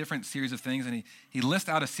different series of things, and he lists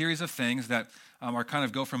out a series of things that are kind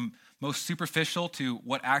of go from most superficial to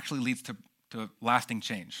what actually leads to lasting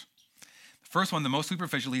change. The first one, the most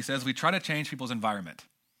superficial, he says, we try to change people's environment.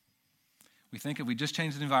 We think if we just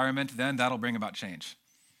change the environment, then that'll bring about change.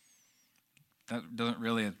 That doesn't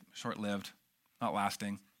really, short-lived, not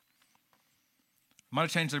lasting. We might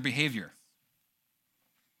have changed their behavior.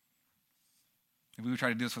 Maybe we try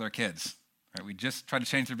to do this with our kids. Right? We just try to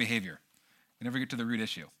change their behavior. We never get to the root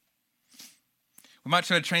issue. We might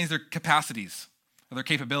try to change their capacities or their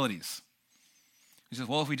capabilities. He says,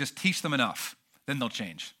 well, if we just teach them enough, then they'll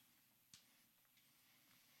change.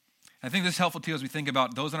 And I think this is helpful too as we think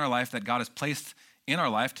about those in our life that God has placed in our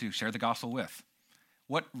life to share the gospel with.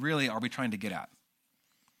 What really are we trying to get at?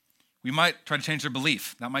 We might try to change their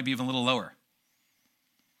belief. That might be even a little lower.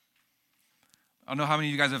 I don't know how many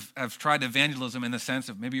of you guys have tried evangelism in the sense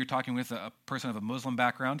of maybe you're talking with a person of a Muslim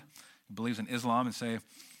background who believes in Islam and say,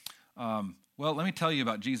 well, let me tell you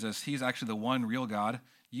about Jesus. He's actually the one real God.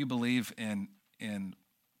 You believe in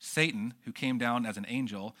Satan, who came down as an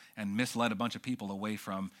angel and misled a bunch of people away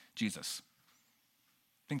from Jesus.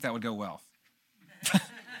 I think that would go well.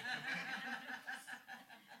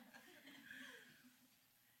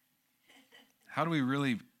 How do we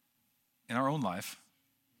really, in our own life,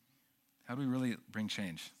 how do we really bring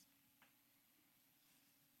change?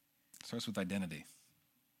 It starts with identity.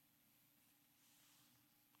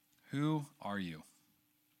 Who are you?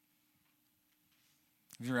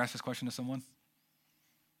 Have you ever asked this question to someone?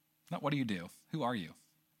 Not what do you do? Who are you?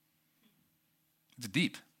 It's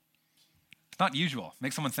deep. It's not usual.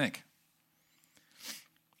 Make someone think.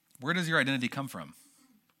 Where does your identity come from?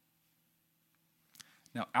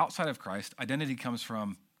 Now, outside of Christ, identity comes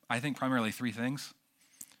from, I think, primarily three things.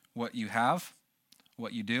 What you have,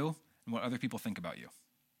 what you do, and what other people think about you.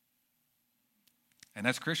 And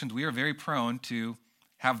as Christians, we are very prone to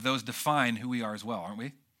have those define who we are as well, aren't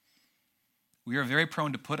we? We are very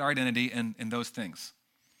prone to put our identity in those things.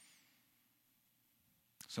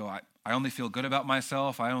 So I only feel good about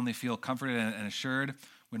myself. I only feel comforted and assured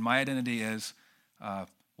when my identity is,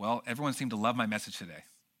 well, everyone seemed to love my message today.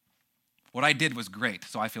 What I did was great,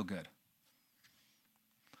 so I feel good.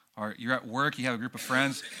 Or you're at work, you have a group of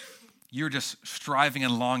friends, you're just striving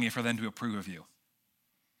and longing for them to approve of you.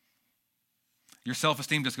 Your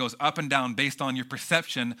self-esteem just goes up and down based on your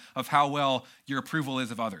perception of how well your approval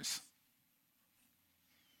is of others.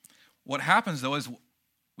 What happens, though, is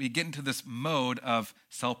we get into this mode of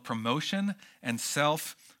self-promotion and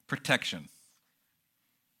self-protection.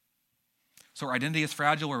 So our identity is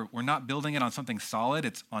fragile. We're not building it on something solid.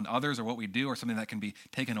 It's on others or what we do or something that can be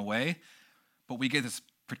taken away. But we get this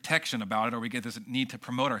protection about it, or we get this need to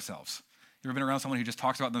promote ourselves. You ever been around someone who just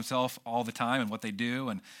talks about themselves all the time and what they do,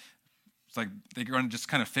 and it's like they go on just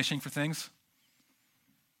kind of fishing for things?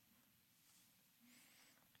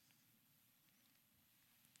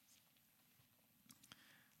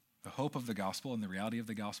 The hope of the gospel and the reality of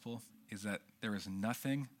the gospel is that there is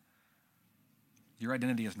nothing, your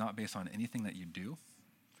identity is not based on anything that you do,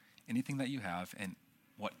 anything that you have, and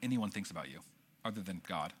what anyone thinks about you other than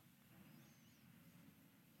God.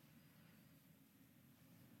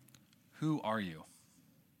 Who are you?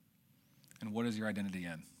 And what is your identity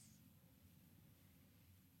in?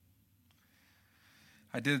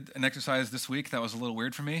 I did an exercise this week that was a little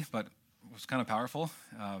weird for me, but it was kind of powerful.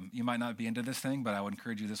 You might not be into this thing, but I would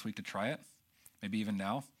encourage you this week to try it, maybe even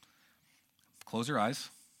now. Close your eyes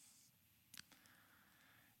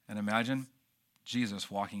and imagine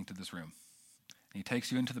Jesus walking into this room. And he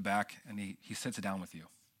takes you into the back and he sits down with you.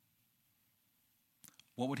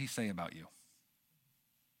 What would he say about you?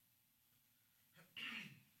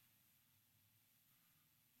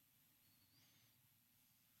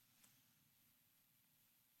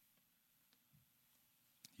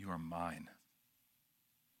 You are mine.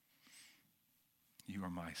 You are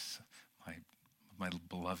my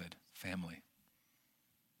beloved family.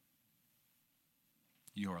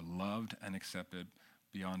 You are loved and accepted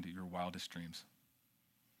beyond your wildest dreams.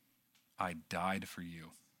 I died for you.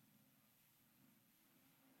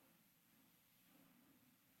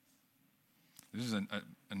 This is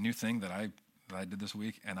a new thing that I did this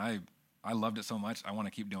week, and I loved it so much, I want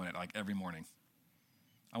to keep doing it like every morning.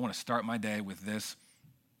 I want to start my day with this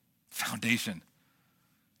foundation,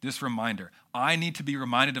 this reminder. I need to be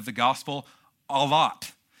reminded of the gospel a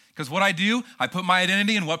lot. Because what I do, I put my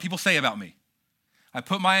identity in what people say about me. I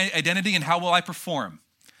put my identity in how well I perform.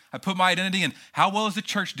 I put my identity in how well is the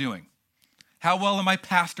church doing? How well am I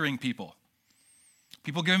pastoring people?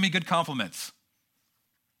 People giving me good compliments.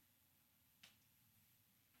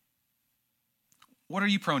 What are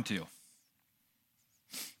you prone to?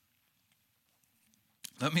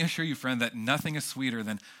 Let me assure you, friend, that nothing is sweeter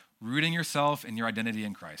than rooting yourself in your identity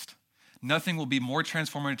in Christ. Nothing will be more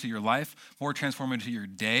transformative to your life, more transformative to your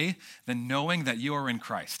day than knowing that you are in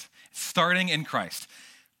Christ. Starting in Christ,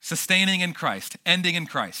 sustaining in Christ, ending in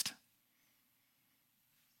Christ.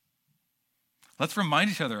 Let's remind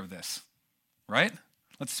each other of this, right?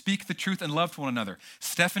 Let's speak the truth and love to one another.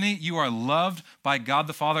 Stephanie, you are loved by God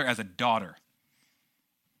the Father as a daughter.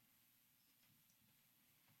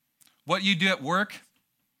 What you do at work,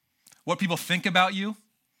 what people think about you,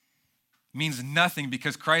 means nothing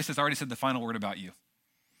because Christ has already said the final word about you.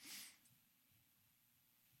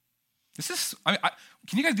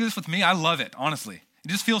 Can you guys do this with me? I love it, honestly. It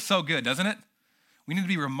just feels so good, doesn't it? We need to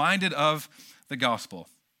be reminded of the gospel.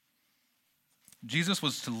 Jesus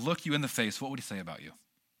was to look you in the face. What would he say about you?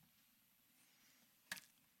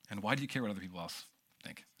 And why do you care what other people else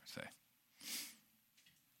think or say?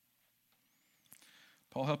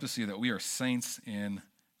 Paul helped us see that we are saints in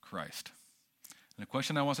Christ. And the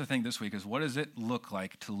question I want us to think this week is, what does it look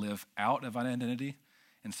like to live out of an identity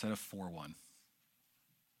instead of for one?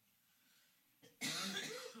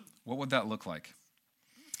 What would that look like?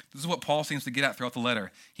 This is what Paul seems to get at throughout the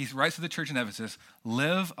letter. He writes to the church in Ephesus,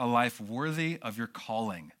 live a life worthy of your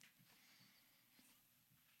calling.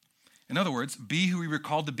 In other words, be who you were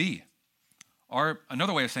called to be. Or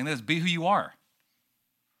another way of saying that is be who you are.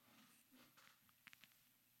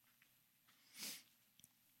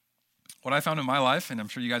 What I found in my life, and I'm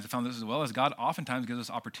sure you guys have found this as well, is God oftentimes gives us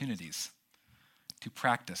opportunities to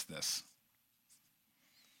practice this.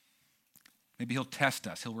 Maybe he'll test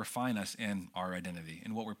us. He'll refine us in our identity,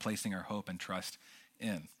 in what we're placing our hope and trust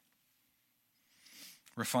in.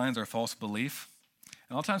 Refines our false belief.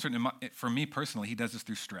 And a lot of times, for me personally, he does this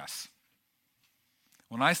through stress.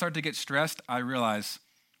 When I start to get stressed, I realize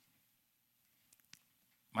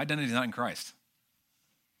my identity is not in Christ.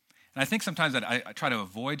 And I think sometimes that I try to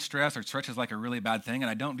avoid stress, or stress is like a really bad thing,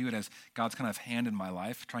 and I don't view it as God's kind of hand in my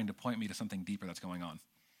life trying to point me to something deeper that's going on.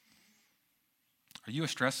 Are you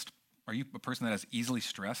a person that is easily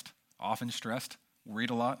stressed, often stressed,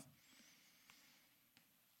 worried a lot?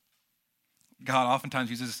 God oftentimes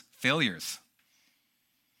uses failures.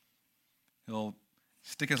 He'll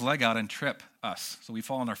stick his leg out and trip us so we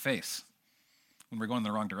fall on our face when we're going in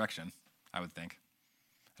the wrong direction, I would think.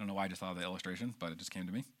 I don't know why I just thought of the illustration, but it just came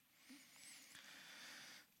to me.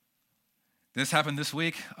 This happened this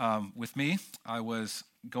week with me. I was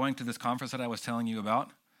going to this conference that I was telling you about,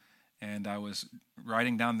 and I was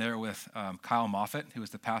riding down there with Kyle Moffitt, who was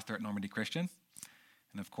the pastor at Normandy Christian.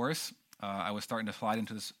 And of course, I was starting to slide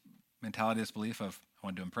into this mentality, this belief of I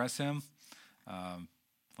wanted to impress him,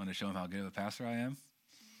 wanted to show him how good of a pastor I am.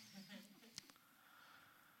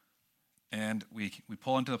 And we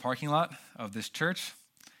pull into the parking lot of this church,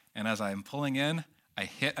 and as I'm pulling in, I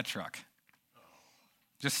hit a truck.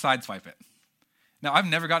 Just sideswipe it. Now, I've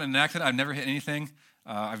never gotten in an accident. I've never hit anything.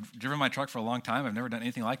 I've driven my truck for a long time. I've never done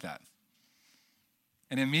anything like that.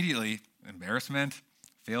 And immediately, embarrassment,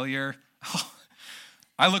 failure. Oh,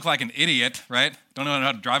 I look like an idiot, right? Don't know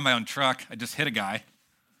how to drive my own truck. I just hit a guy.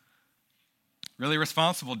 Really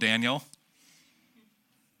responsible, Daniel.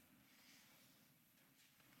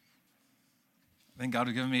 I think God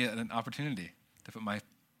has given me an opportunity to put my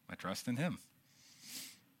trust in him.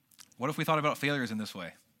 What if we thought about failures in this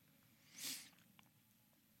way?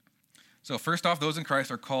 So first off, those in Christ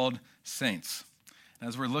are called saints.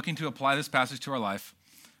 As we're looking to apply this passage to our life,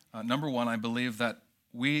 number one, I believe that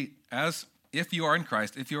if you are in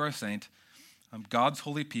Christ, if you are a saint, God's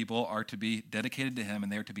holy people are to be dedicated to him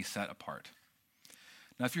and they are to be set apart.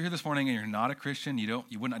 Now, if you're here this morning and you're not a Christian, you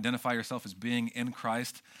wouldn't identify yourself as being in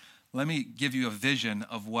Christ, let me give you a vision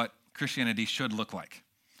of what Christianity should look like.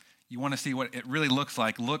 You want to see what it really looks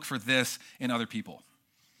like, look for this in other people.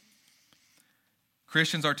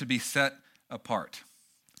 Christians are to be set apart.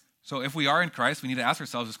 So if we are in Christ, we need to ask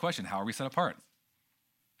ourselves this question: how are we set apart?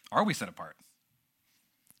 Are we set apart?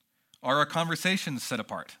 Are our conversations set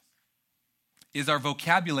apart? Is our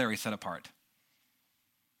vocabulary set apart?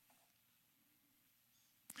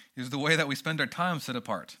 Is the way that we spend our time set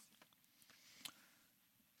apart?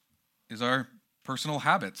 Is our personal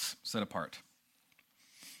habits set apart?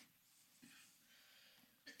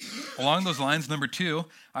 Along those lines, number two,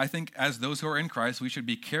 I think as those who are in Christ, we should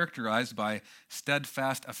be characterized by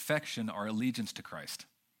steadfast affection or allegiance to Christ.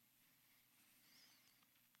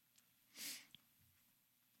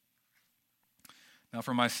 Now,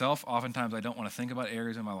 for myself, oftentimes I don't want to think about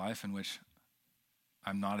areas in my life in which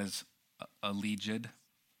I'm not as alleged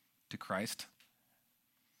to Christ.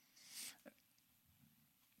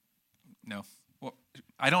 No. Well,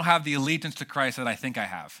 I don't have the allegiance to Christ that I think I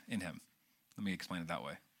have in him. Let me explain it that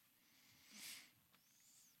way.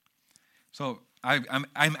 So I'm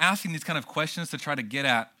asking these kind of questions to try to get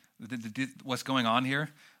at what's going on here,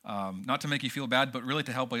 not to make you feel bad, but really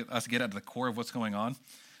to help us get at the core of what's going on.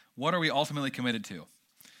 What are we ultimately committed to?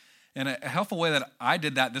 And a helpful way that I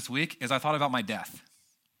did that this week is I thought about my death.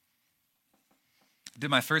 I did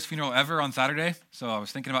my first funeral ever on Saturday, so I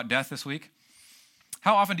was thinking about death this week.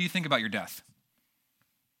 How often do you think about your death?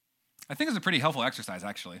 I think it's a pretty helpful exercise,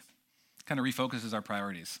 actually. It kind of refocuses our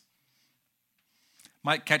priorities.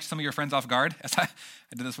 Might catch some of your friends off guard. As I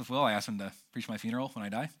did this with Will. I asked him to preach my funeral when I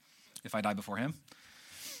die, if I die before him.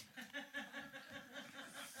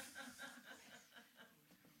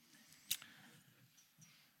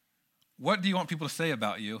 What do you want people to say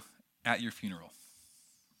about you at your funeral?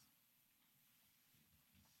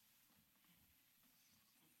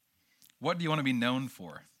 What do you want to be known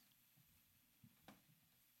for?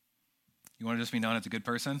 You want to just be known as a good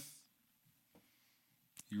person?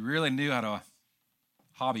 You really knew how to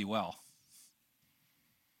hobby well.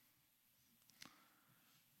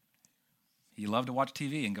 You love to watch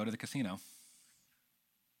TV and go to the casino.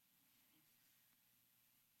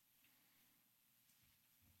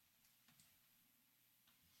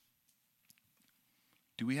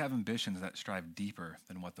 Do we have ambitions that strive deeper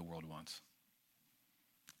than what the world wants?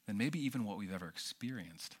 Than maybe even what we've ever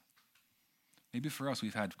experienced? Maybe for us,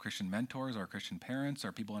 we've had Christian mentors or Christian parents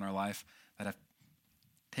or people in our life that have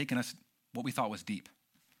taken us what we thought was deep.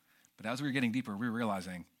 But as we were getting deeper, we were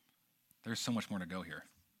realizing there's so much more to go here.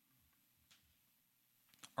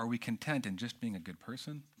 Are we content in just being a good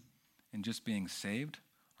person and just being saved?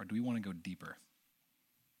 Or do we want to go deeper?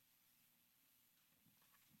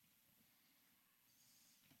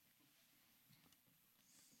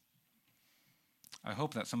 I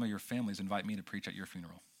hope that some of your families invite me to preach at your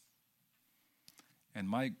funeral. And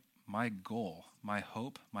my goal, my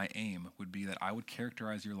hope, my aim would be that I would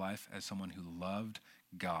characterize your life as someone who loved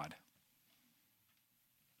God.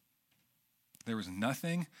 There was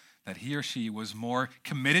nothing that he or she was more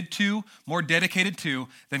committed to, more dedicated to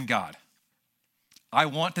than God. I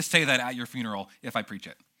want to say that at your funeral if I preach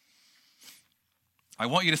it. I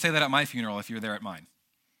want you to say that at my funeral if you're there at mine.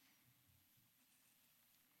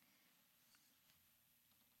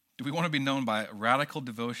 Do we want to be known by radical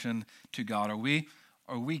devotion to God? Are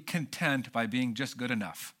we content by being just good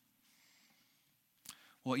enough?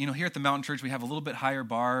 Well, here at the Mountain Church, we have a little bit higher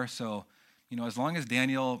bar. So, as long as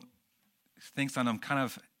Daniel thinks that I'm kind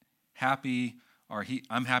of happy, or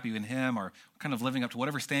I'm happy with him, or kind of living up to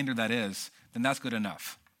whatever standard that is, then that's good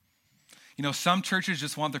enough. Some churches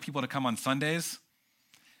just want their people to come on Sundays.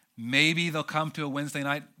 Maybe they'll come to a Wednesday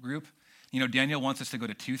night group. Daniel wants us to go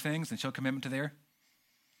to 2 things and show commitment to there.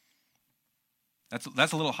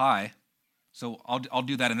 That's a little high, so I'll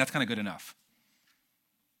do that, and that's kind of good enough.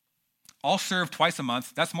 I'll serve twice a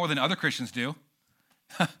month. That's more than other Christians do.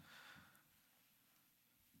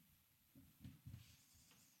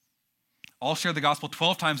 I'll share the gospel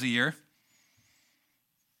 12 times a year.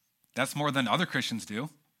 That's more than other Christians do.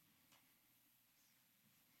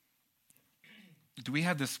 Do we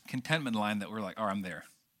have this contentment line that we're like, oh, I'm there?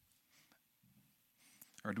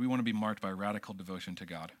 Or do we want to be marked by radical devotion to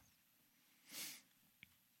God?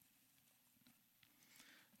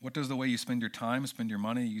 What does the way you spend your time, spend your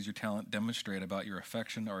money, use your talent demonstrate about your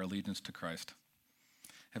affection or allegiance to Christ?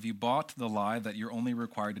 Have you bought the lie that you're only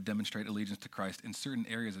required to demonstrate allegiance to Christ in certain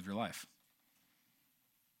areas of your life?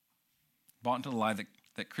 Bought into the lie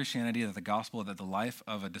that Christianity, that the gospel, that the life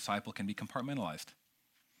of a disciple can be compartmentalized.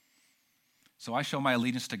 So I show my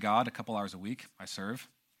allegiance to God a couple hours a week. I serve.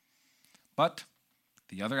 But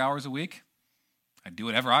the other hours a week, I do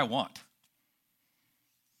whatever I want.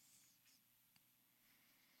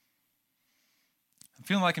 I'm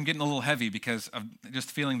feeling like I'm getting a little heavy because of just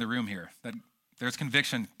feeling the room here, that there's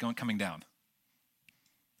conviction coming down.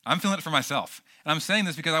 I'm feeling it for myself. And I'm saying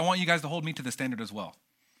this because I want you guys to hold me to the standard as well.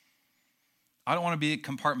 I don't want to be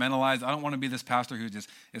compartmentalized. I don't want to be this pastor who just,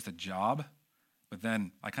 it's a job, but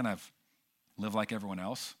then I kind of live like everyone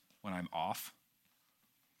else when I'm off.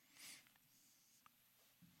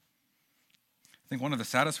 I think one of the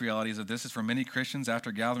saddest realities of this is for many Christians,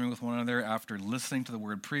 after gathering with one another, after listening to the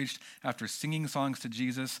word preached, after singing songs to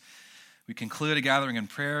Jesus, we conclude a gathering in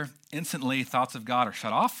prayer. Instantly, thoughts of God are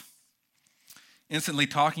shut off. Instantly,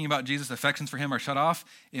 talking about Jesus' affections for him are shut off.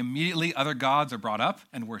 Immediately, other gods are brought up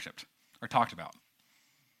and worshipped or talked about.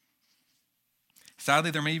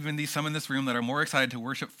 Sadly, there may even be some in this room that are more excited to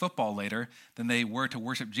worship football later than they were to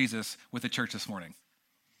worship Jesus with the church this morning.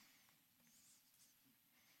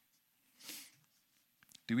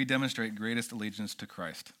 Do we demonstrate greatest allegiance to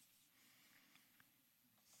Christ?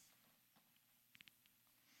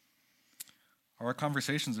 Are our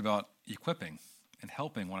conversations about equipping and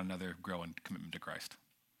helping one another grow in commitment to Christ?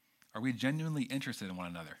 Are we genuinely interested in one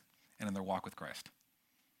another and in their walk with Christ?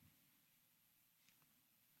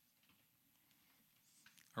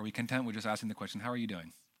 Are we content with just asking the question, how are you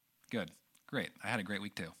doing? Good. Great. I had a great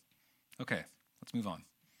week too. Okay, let's move on.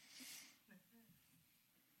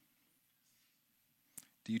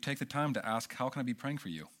 Do you take the time to ask, how can I be praying for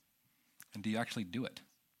you? And do you actually do it?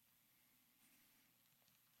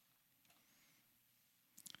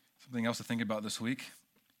 Something else to think about this week.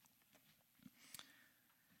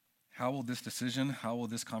 How will this decision, how will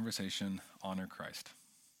this conversation honor Christ?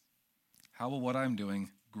 How will what I'm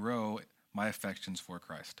doing grow my affections for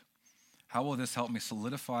Christ? How will this help me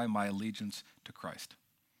solidify my allegiance to Christ?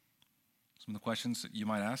 Some of the questions that you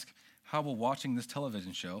might ask. How will watching this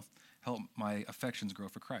television show help my affections grow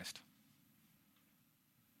for Christ?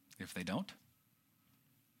 If they don't,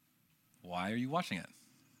 why are you watching it?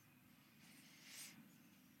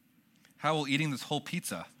 How will eating this whole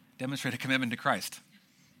pizza demonstrate a commitment to Christ?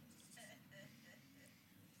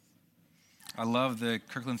 I love the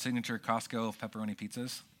Kirkland Signature Costco pepperoni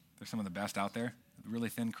pizzas. They're some of the best out there. Really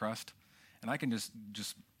thin crust. And I can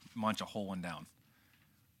just munch a whole one down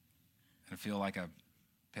and feel like a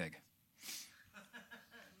pig.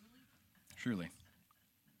 Truly.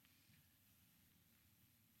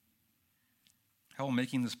 How will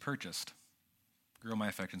making this purchase grow my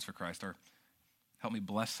affections for Christ or help me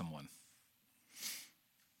bless someone?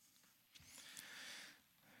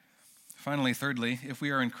 Finally, thirdly, if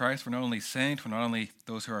we are in Christ, we're not only saints, we're not only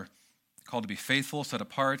those who are called to be faithful, set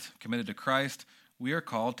apart, committed to Christ, we are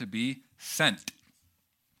called to be sent.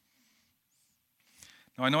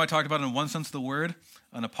 Now, I know I talked about in one sense of the word,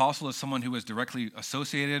 an apostle is someone who was directly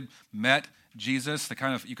associated, met Jesus, the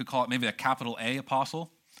kind of, you could call it maybe a capital A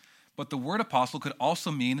apostle. But the word apostle could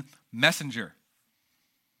also mean messenger.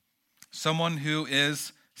 Someone who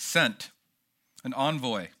is sent, an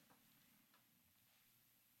envoy.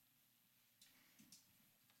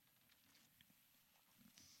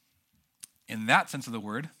 In that sense of the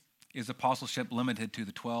word, is apostleship limited to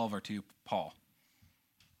the 12 or to Paul?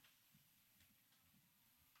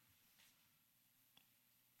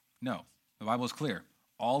 No, the Bible is clear.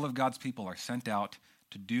 All of God's people are sent out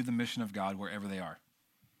to do the mission of God wherever they are.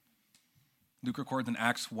 Luke records in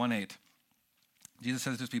Acts 1:8, Jesus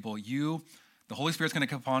says to his people, the Holy Spirit's going to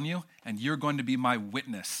come upon you, and you're going to be my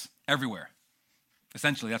witness everywhere.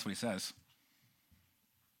 Essentially, that's what he says.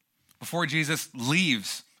 Before Jesus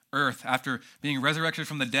leaves earth, after being resurrected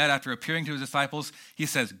from the dead, after appearing to his disciples, he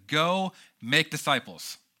says, go make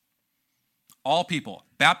disciples. All people,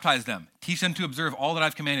 baptize them, teach them to observe all that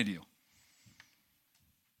I've commanded you.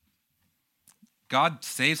 God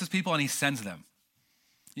saves his people and he sends them.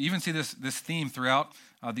 You even see this theme throughout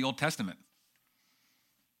the Old Testament.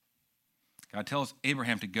 God tells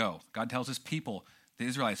Abraham to go. God tells his people, the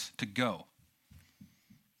Israelites, to go.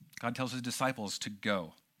 God tells his disciples to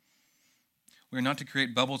go. We are not to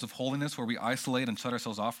create bubbles of holiness where we isolate and shut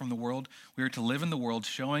ourselves off from the world. We are to live in the world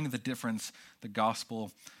showing the difference the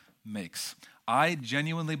gospel makes. I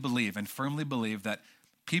genuinely believe and firmly believe that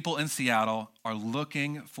people in Seattle are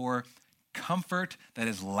looking for comfort that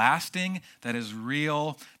is lasting, that is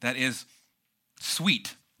real, that is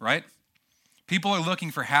sweet, right? People are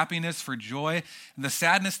looking for happiness, for joy. And the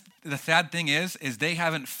sad thing is they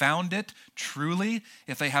haven't found it truly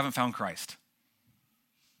if they haven't found Christ.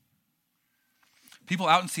 People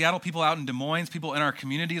out in Seattle, people out in Des Moines, people in our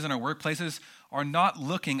communities and our workplaces are not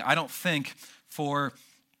looking, I don't think, for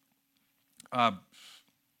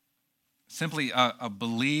simply a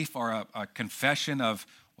belief or a confession of,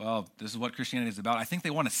 well, this is what Christianity is about. I think they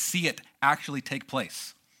want to see it actually take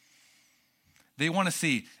place. They want to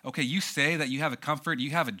see, okay, you say that you have a comfort,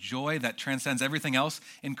 you have a joy that transcends everything else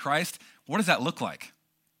in Christ. What does that look like?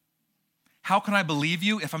 How can I believe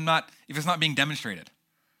you if it's not being demonstrated?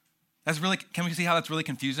 Can we see how that's really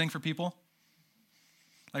confusing for people?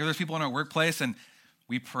 Like there's people in our workplace and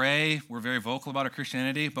we pray, we're very vocal about our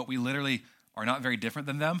Christianity, but we literally are not very different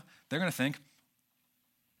than them. They're going to think,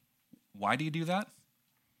 why do you do that?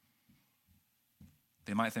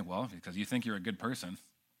 They might think, well, because you think you're a good person.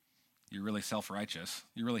 You're really self-righteous.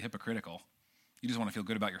 You're really hypocritical. You just want to feel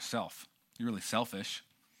good about yourself. You're really selfish.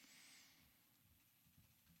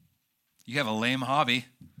 You have a lame hobby.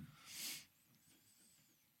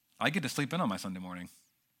 I get to sleep in on my Sunday morning.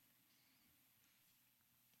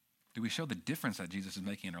 Do we show the difference that Jesus is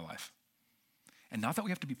making in our life? And not that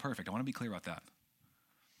we have to be perfect. I want to be clear about that.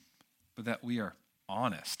 But that we are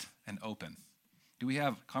honest and open. Do we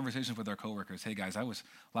have conversations with our coworkers? Hey guys,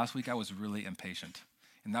 last week I was really impatient.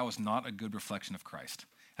 And that was not a good reflection of Christ.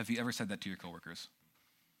 Have you ever said that to your coworkers?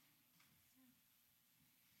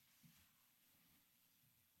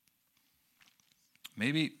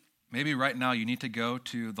 Maybe right now you need to go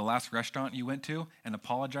to the last restaurant you went to and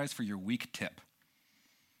apologize for your weak tip.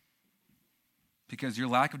 Because your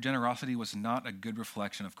lack of generosity was not a good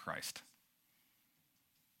reflection of Christ.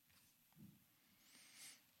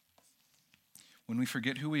 When we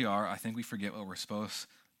forget who we are, I think we forget what we're supposed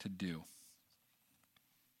to do.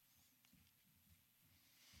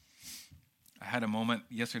 I had a moment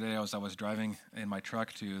yesterday as I was driving in my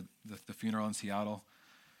truck to the funeral in Seattle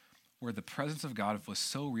where the presence of God was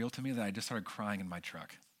so real to me that I just started crying in my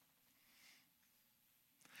truck.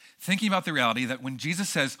 Thinking about the reality that when Jesus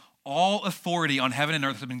says, all authority on heaven and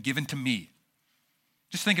earth has been given to me.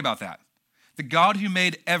 Just think about that. The God who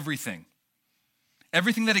made everything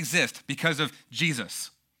that exists because of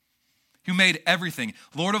Jesus, who made everything,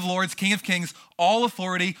 Lord of lords, King of kings, all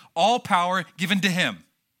authority, all power given to him.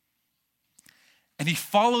 And he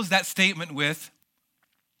follows that statement with,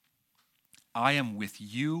 I am with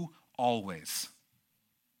you always.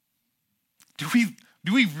 Do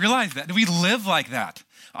we realize that? Do we live like that?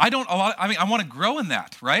 I want to grow in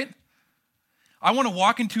that, right? I want to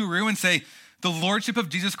walk into a room and say, the Lordship of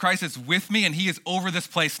Jesus Christ is with me and he is over this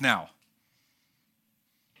place now.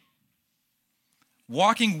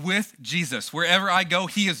 Walking with Jesus. Wherever I go,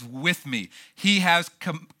 he is with me. He has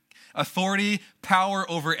authority, power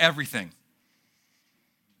over everything.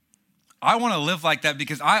 I want to live like that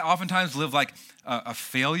because I oftentimes live like a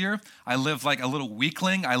failure. I live like a little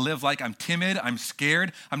weakling. I live like I'm timid. I'm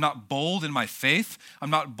scared. I'm not bold in my faith.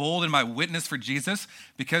 I'm not bold in my witness for Jesus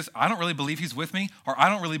because I don't really believe he's with me or I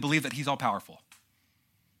don't really believe that he's all powerful.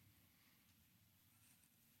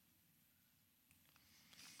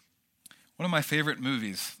 One of my favorite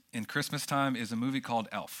movies in Christmas time is a movie called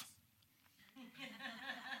Elf.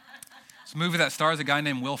 It's a movie that stars a guy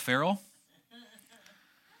named Will Ferrell,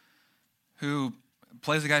 who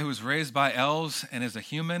plays a guy who was raised by elves and is a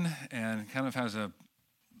human and kind of has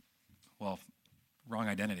wrong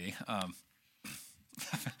identity.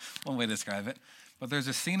 One way to describe it. But there's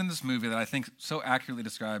a scene in this movie that I think so accurately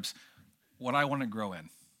describes what I want to grow in,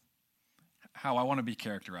 how I want to be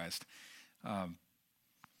characterized.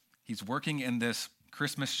 He's working in this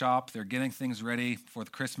Christmas shop. They're getting things ready for the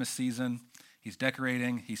Christmas season. He's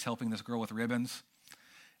decorating. He's helping this girl with ribbons.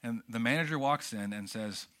 And the manager walks in and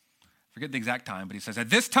says, forget the exact time, but he says, at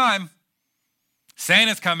this time,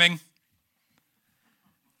 Santa's coming.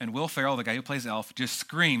 And Will Ferrell, the guy who plays Elf, just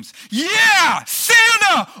screams, yeah,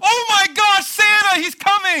 Santa! Oh my gosh, Santa, he's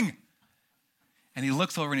coming! And he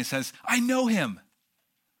looks over and he says, I know him.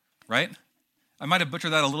 Right? I might have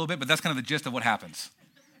butchered that a little bit, but that's kind of the gist of what happens.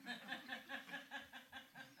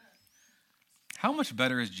 How much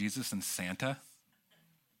better is Jesus than Santa?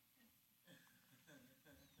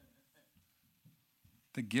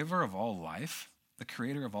 The giver of all life, the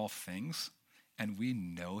creator of all things, and we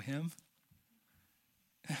know him.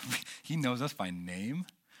 He knows us by name.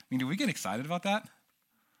 I mean, do we get excited about that?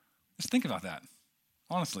 Just think about that.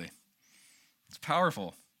 Honestly, it's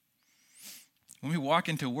powerful. When we walk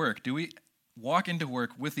into work, do we walk into work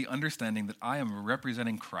with the understanding that I am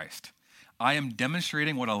representing Christ? I am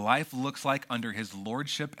demonstrating what a life looks like under his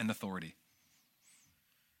lordship and authority.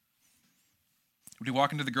 Do we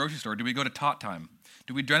walk into the grocery store? Do we go to tot time?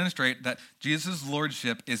 Do we demonstrate that Jesus'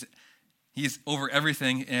 lordship he's over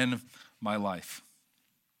everything in my life?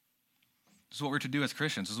 This is what we're to do as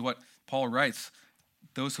Christians. This is what Paul writes.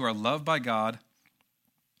 Those who are loved by God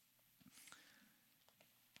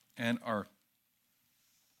and are,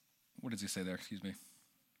 what does he say there? Excuse me.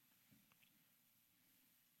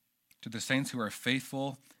 To the saints who are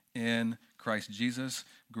faithful in Christ Jesus,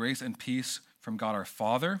 grace and peace from God our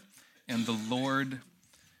Father and the Lord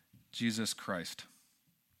Jesus Christ.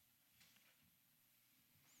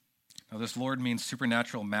 Now, this Lord means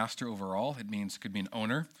supernatural master over all. Could mean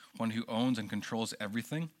owner, one who owns and controls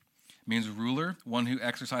everything. It means ruler, one who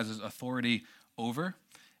exercises authority over.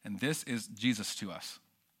 And this is Jesus to us.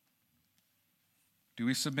 Do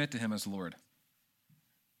we submit to him as Lord?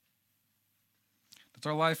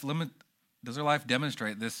 Does our life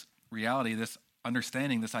demonstrate this reality, this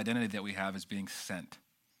understanding, this identity that we have as being sent?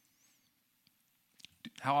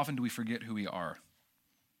 How often do we forget who we are?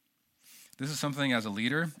 This is something as a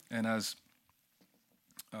leader, and as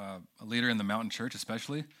a leader in the Mountain Church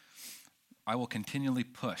especially, I will continually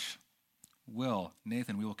push.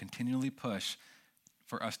 Nathan, we will continually push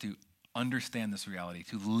for us to understand this reality,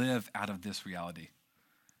 to live out of this reality.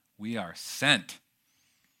 We are sent.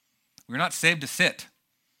 We're not saved to sit.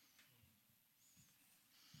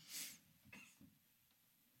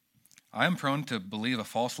 I am prone to believe a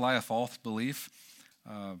false lie, a false belief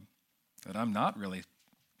that I'm not really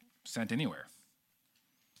sent anywhere.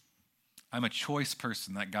 I'm a choice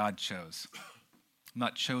person that God chose. I'm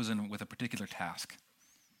not chosen with a particular task.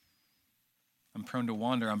 I'm prone to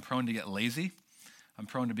wander. I'm prone to get lazy. I'm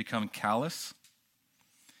prone to become callous.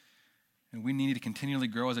 And we need to continually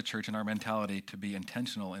grow as a church in our mentality to be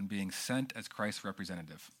intentional in being sent as Christ's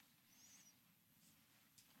representative.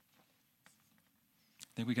 I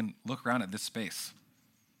think we can look around at this space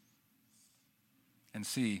and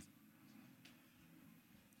see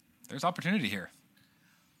there's opportunity here.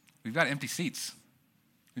 We've got empty seats.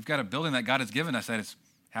 We've got a building that God has given us that is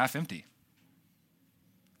half empty.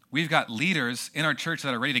 We've got leaders in our church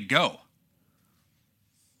that are ready to go.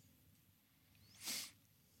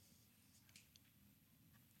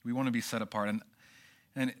 We want to be set apart.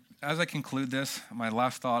 And as I conclude this, my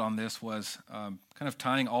last thought on this was kind of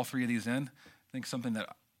tying all three of these in. I think something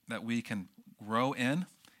that we can grow in,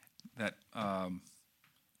 that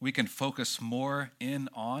we can focus more in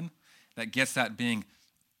on, that gets at being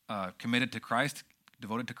committed to Christ,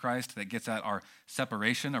 devoted to Christ, that gets at our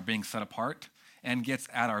separation, our being set apart, and gets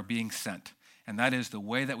at our being sent. And that is the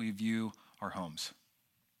way that we view our homes.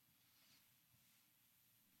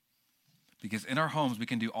 Because in our homes, we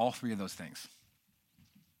can do all three of those things.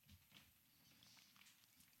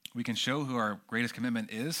 We can show who our greatest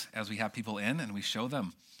commitment is as we have people in, and we show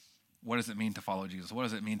them what does it mean to follow Jesus? What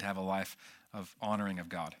does it mean to have a life of honoring of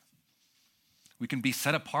God? We can be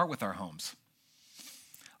set apart with our homes.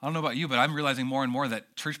 I don't know about you, but I'm realizing more and more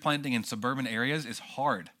that church planting in suburban areas is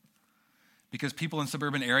hard because people in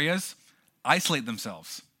suburban areas isolate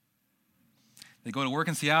themselves. They go to work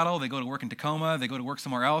in Seattle, they go to work in Tacoma, they go to work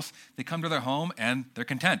somewhere else. They come to their home and they're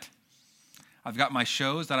content. I've got my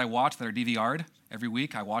shows that I watch that are DVR'd every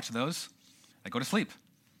week. I watch those. I go to sleep.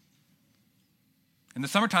 In the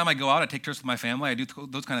summertime, I go out, I take trips with my family, I do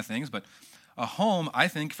those kind of things. But a home, I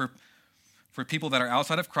think, for people that are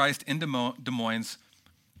outside of Christ in Des Moines,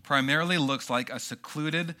 primarily looks like a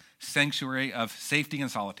secluded sanctuary of safety and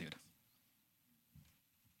solitude.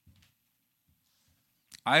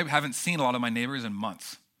 I haven't seen a lot of my neighbors in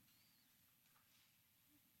months.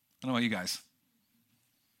 I don't know about you guys.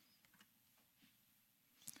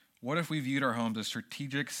 What if we viewed our homes as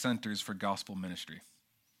strategic centers for gospel ministry?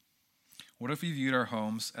 What if we viewed our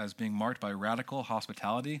homes as being marked by radical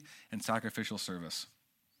hospitality and sacrificial service?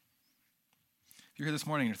 If you're here this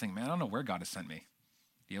morning and you're thinking, man, I don't know where God has sent me.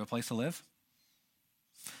 Do you have a place to live?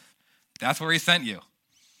 That's where he sent you.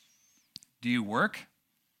 Do you work?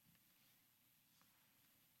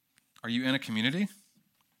 Are you in a community?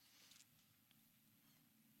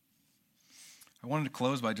 I wanted to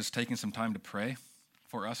close by just taking some time to pray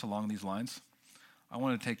for us along these lines. I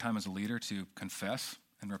wanted to take time as a leader to confess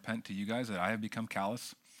and repent to you guys that I have become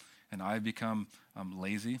callous and I have become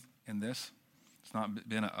lazy in this. It's not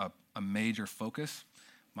been a major focus.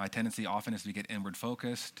 My tendency often is to get inward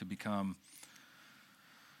focused, to become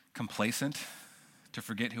complacent, to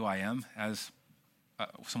forget who I am as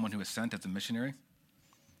someone who is sent as a missionary.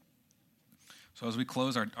 So as we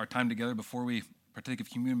close our time together, before we partake of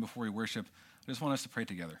communion, before we worship, I just want us to pray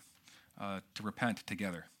together, to repent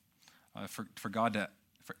together, for God to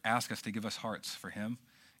ask us to give us hearts for him,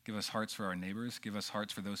 give us hearts for our neighbors, give us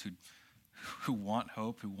hearts for those who want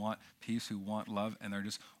hope, who want peace, who want love, and they're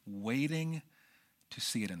just waiting to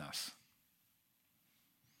see it in us.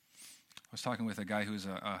 I was talking with a guy who's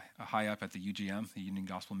a high up at the UGM, the Union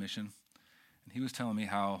Gospel Mission, and he was telling me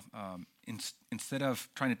how instead of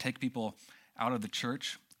trying to take people out of the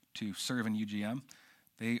church to serve in UGM,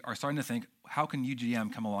 they are starting to think, how can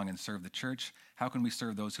UGM come along and serve the church? How can we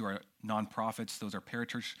serve those who are nonprofits, those are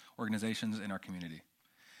parachurch organizations in our community?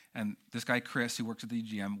 And this guy, Chris, who works at the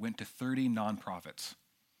UGM, went to 30 nonprofits,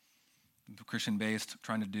 Christian-based,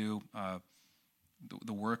 trying to do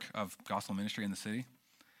the work of gospel ministry in the city.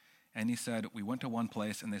 And he said, we went to one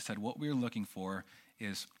place, and they said, what we're looking for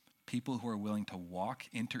is people who are willing to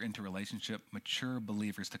enter into relationship, mature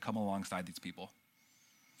believers to come alongside these people.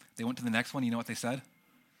 They went to the next one. You know what they said?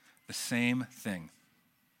 The same thing.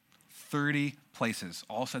 30 places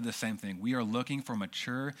all said the same thing. We are looking for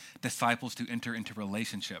mature disciples to enter into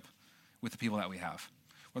relationship with the people that we have.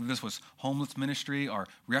 Whether this was homeless ministry or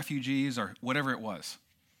refugees or whatever it was.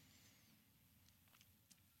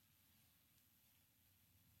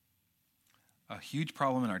 A huge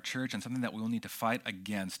problem in our church and something that we will need to fight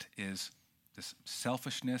against is this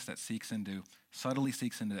selfishness that subtly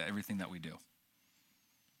seeks into everything that we do.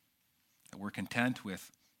 That we're content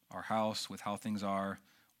with our house, with how things are.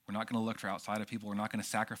 We're not going to look for outside of people. We're not going to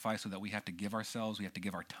sacrifice so that we have to give ourselves. We have to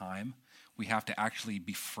give our time. We have to actually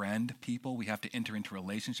befriend people. We have to enter into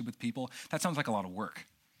relationship with people. That sounds like a lot of work.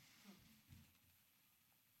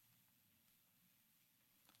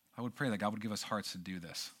 I would pray that God would give us hearts to do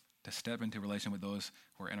this, to step into relation with those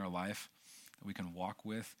who are in our life, that we can walk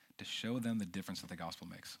with, to show them the difference that the gospel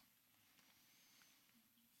makes.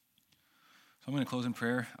 So I'm going to close in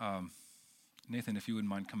prayer. Nathan, if you wouldn't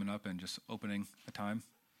mind coming up and just opening a time.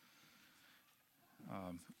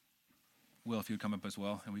 Will, if you would come up as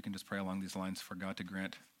well, and we can just pray along these lines for God to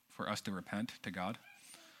grant, for us to repent to God,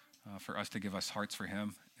 for us to give us hearts for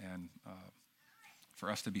him, and for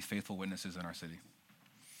us to be faithful witnesses in our city.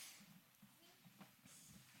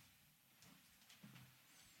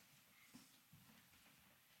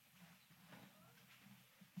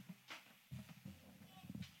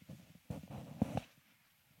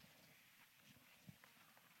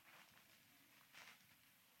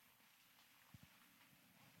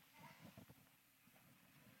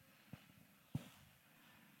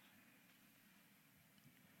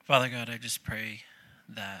 Father God, I just pray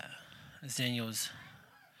that as Daniel was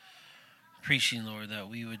preaching, Lord, that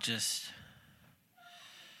we would just,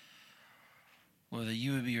 Lord, that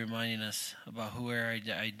you would be reminding us about where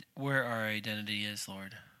our identity is,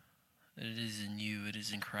 Lord. That it is in you, it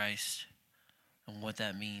is in Christ, and what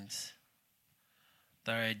that means.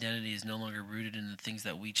 That our identity is no longer rooted in the things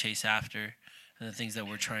that we chase after and the things that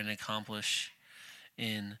we're trying to accomplish,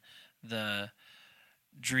 in the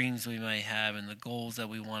dreams we might have and the goals that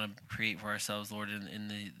we want to create for ourselves, Lord, and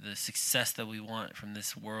in the success that we want from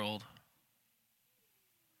this world.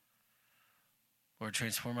 Lord,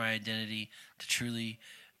 transform our identity to truly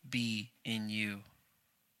be in you.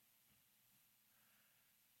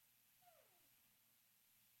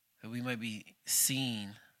 That we might be seeing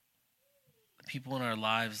the people in our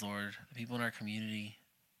lives, Lord, the people in our community,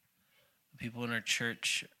 the people in our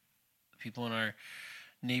church, the people in our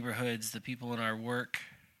neighborhoods, the people in our work,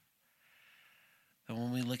 that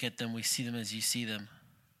when we look at them, we see them as you see them.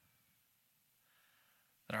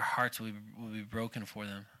 That our hearts will be broken for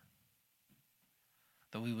them.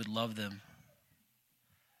 That we would love them.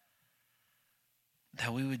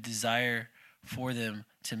 That we would desire for them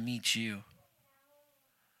to meet you.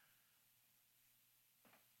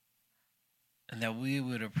 And that we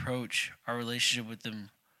would approach our relationship with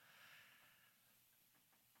them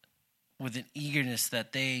with an eagerness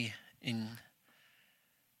that they, in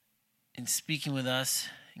speaking with us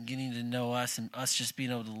and getting to know us and us just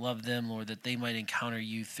being able to love them, Lord, that they might encounter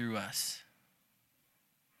you through us.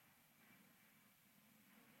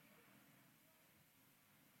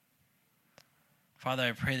 Father,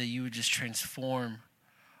 I pray that you would just transform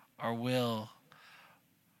our will,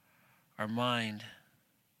 our mind,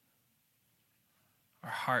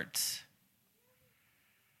 our hearts,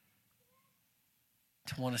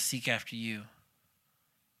 to want to seek after you,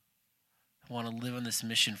 to want to live on this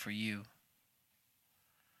mission for you.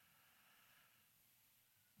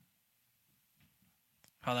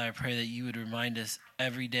 Father, I pray that you would remind us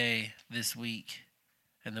every day this week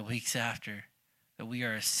and the weeks after that we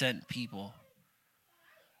are a sent people,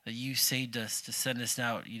 that you saved us to send us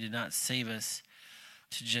out. You did not save us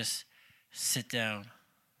to just sit down.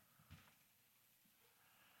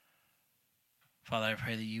 Father, I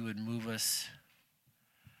pray that you would move us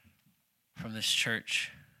from this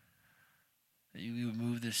church, that you would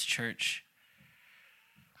move this church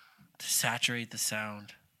to saturate the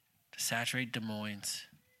sound, to saturate Des Moines,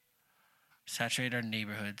 saturate our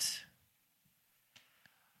neighborhoods.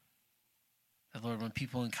 That, Lord, when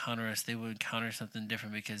people encounter us, they will encounter something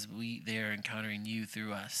different because they are encountering you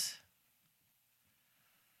through us.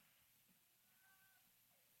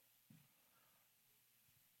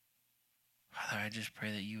 Father, I just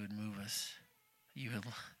pray that you would move us.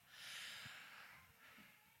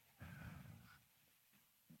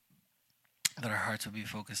 That our hearts would be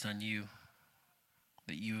focused on you.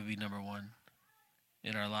 That you would be number one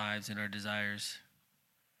in our lives, in our desires.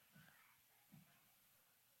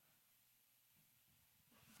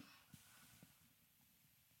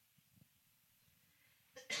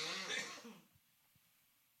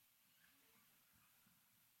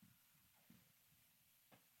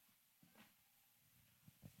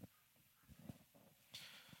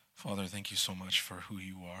 Father, thank you so much for who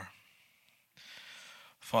you are.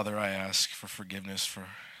 Father, I ask for forgiveness for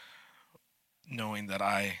knowing that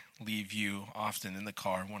I leave you often in the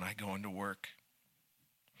car when I go into work.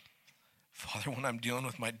 Father, when I'm dealing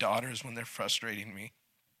with my daughters, when they're frustrating me,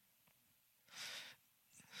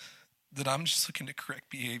 that I'm just looking to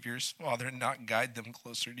correct behaviors, Father, and not guide them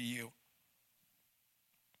closer to you.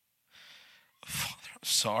 Father, I'm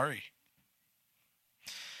sorry.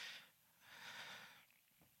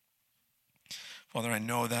 Father, I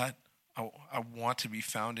know that I want to be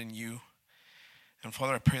found in you. And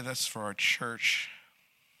Father, I pray that's for our church,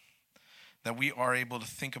 that we are able to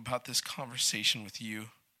think about this conversation with you.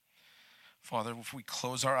 Father, if we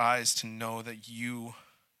close our eyes to know that you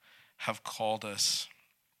have called us,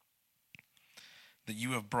 that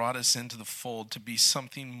you have brought us into the fold to be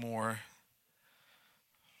something more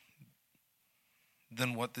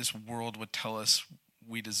than what this world would tell us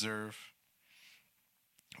we deserve.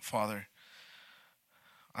 Father,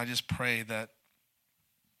 I just pray that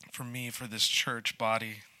for me, for this church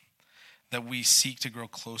body, that we seek to grow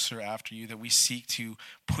closer after you, that we seek to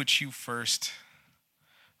put you first.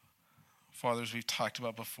 Father, as we've talked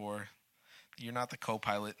about before, you're not the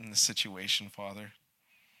co-pilot in the situation, Father.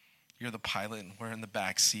 You're the pilot and we're in the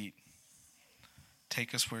back seat.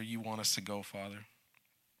 Take us where you want us to go, Father.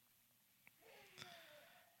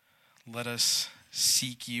 Let us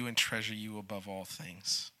seek you and treasure you above all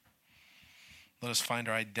things. Let us find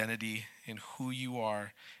our identity in who you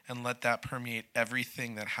are and let that permeate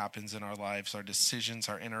everything that happens in our lives, our decisions,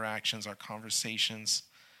 our interactions, our conversations,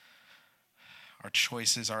 our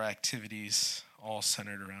choices, our activities, all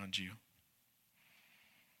centered around you.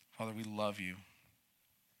 Father, we love you.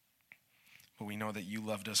 But we know that you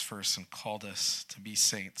loved us first and called us to be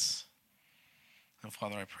saints. And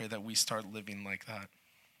Father, I pray that we start living like that.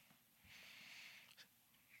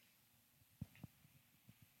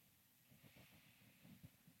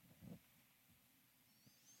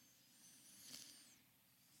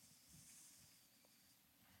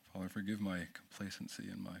 Father, forgive my complacency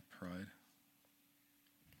and my pride,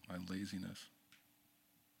 my laziness.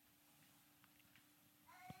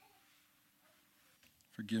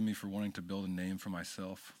 Forgive me for wanting to build a name for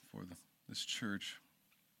myself, for this church,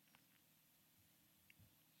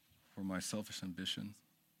 for my selfish ambition.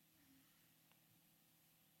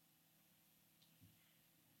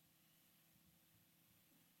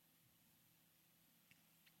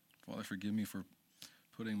 Father, forgive me for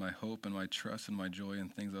putting my hope and my trust and my joy in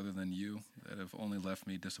things other than you that have only left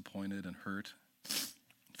me disappointed and hurt,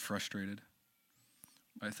 frustrated.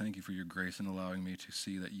 I thank you for your grace in allowing me to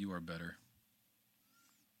see that you are better.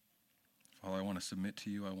 Father, I want to submit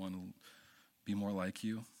to you. I want to be more like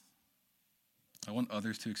you. I want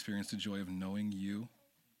others to experience the joy of knowing you.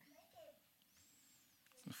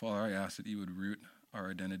 Father, I ask that you would root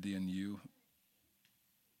our identity in you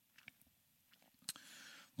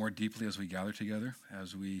more deeply as we gather together,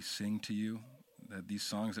 as we sing to you, that these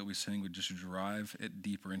songs that we sing would just drive it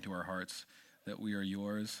deeper into our hearts, that we are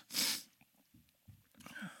yours.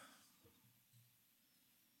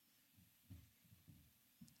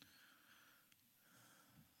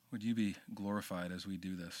 Would you be glorified as we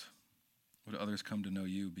do this? Would others come to know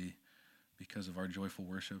you because of our joyful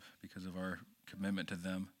worship, because of our commitment to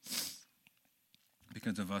them,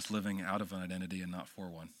 because of us living out of an identity and not for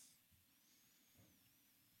one?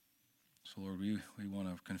 So Lord, we want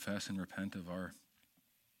to confess and repent of our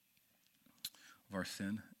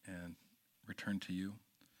sin and return to you.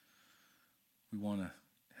 We want to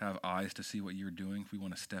have eyes to see what you're doing. We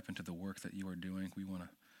want to step into the work that you are doing. We want to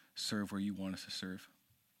serve where you want us to serve.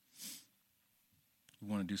 We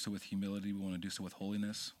want to do so with humility. We want to do so with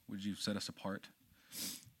holiness. Would you set us apart?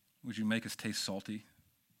 Would you make us taste salty?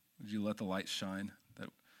 Would you let the light shine that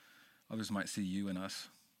others might see you in us?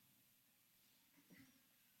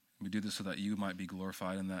 We do this so that you might be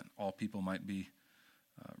glorified and that all people might be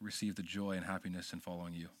receive the joy and happiness in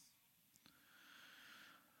following you.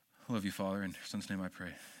 I love you, Father. In your Son's name I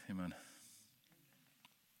pray. Amen.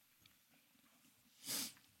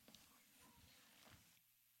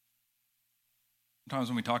 Sometimes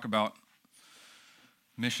when we talk about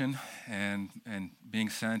mission and being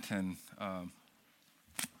sent and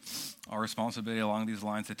our responsibility along these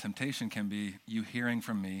lines, the temptation can be you hearing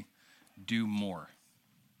from me, do more.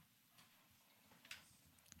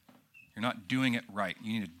 You're not doing it right.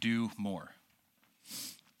 You need to do more.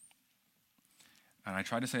 And I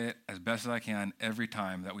try to say it as best as I can every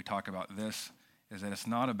time that we talk about this, is that it's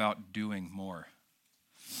not about doing more.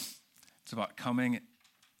 It's about coming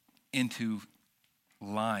into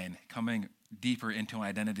line, coming deeper into an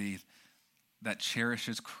identity that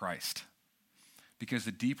cherishes Christ. Because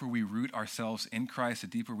the deeper we root ourselves in Christ, the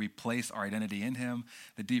deeper we place our identity in him,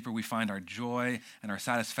 the deeper we find our joy and our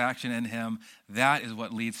satisfaction in him, that is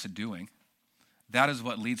what leads to doing. That is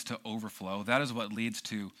what leads to overflow. That is what leads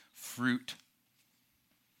to fruit.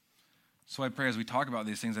 So I pray as we talk about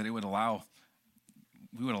these things that we would allow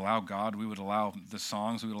God, we would allow the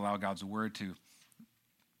songs, we would allow God's word to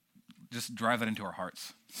just drive that into our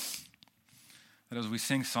hearts. That as we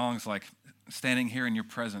sing songs like standing here in your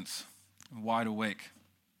presence, wide awake,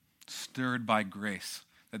 stirred by grace,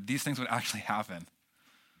 that these things would actually happen.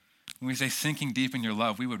 When we say sinking deep in your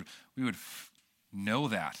love, we would know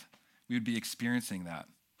that. We would be experiencing that.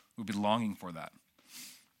 We would be longing for that.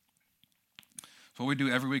 So what we do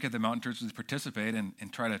every week at the Mountain Church is participate and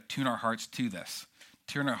try to tune our hearts to this,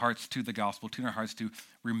 tune our hearts to the gospel, tune our hearts to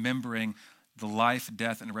remembering the life,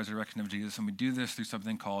 death, and resurrection of Jesus. And we do this through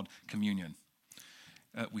something called communion.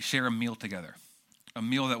 We share a meal together. A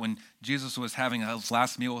meal that when Jesus was having his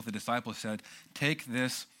last meal with the disciples said, take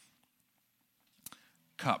this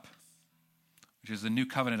cup, which is the new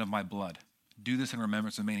covenant of my blood. Do this in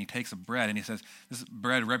remembrance of me. And he takes a bread and he says, this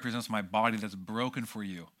bread represents my body that's broken for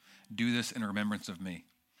you. Do this in remembrance of me.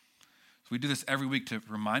 So we do this every week to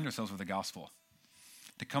remind ourselves of the gospel,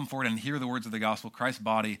 to come forward and hear the words of the gospel, Christ's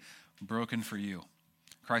body broken for you,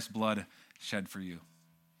 Christ's blood shed for you.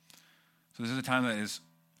 So this is a time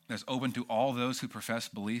that's open to all those who profess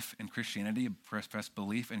belief in Christianity, profess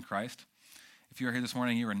belief in Christ. If you are here this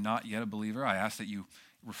morning and you are not yet a believer, I ask that you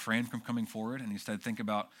refrain from coming forward and instead think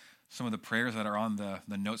about some of the prayers that are on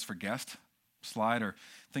the notes for guest slide, or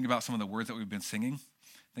think about some of the words that we've been singing.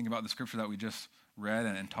 Think about the scripture that we just read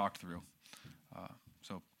and talked through.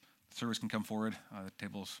 So the service can come forward. The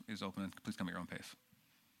table is open. Please come at your own pace.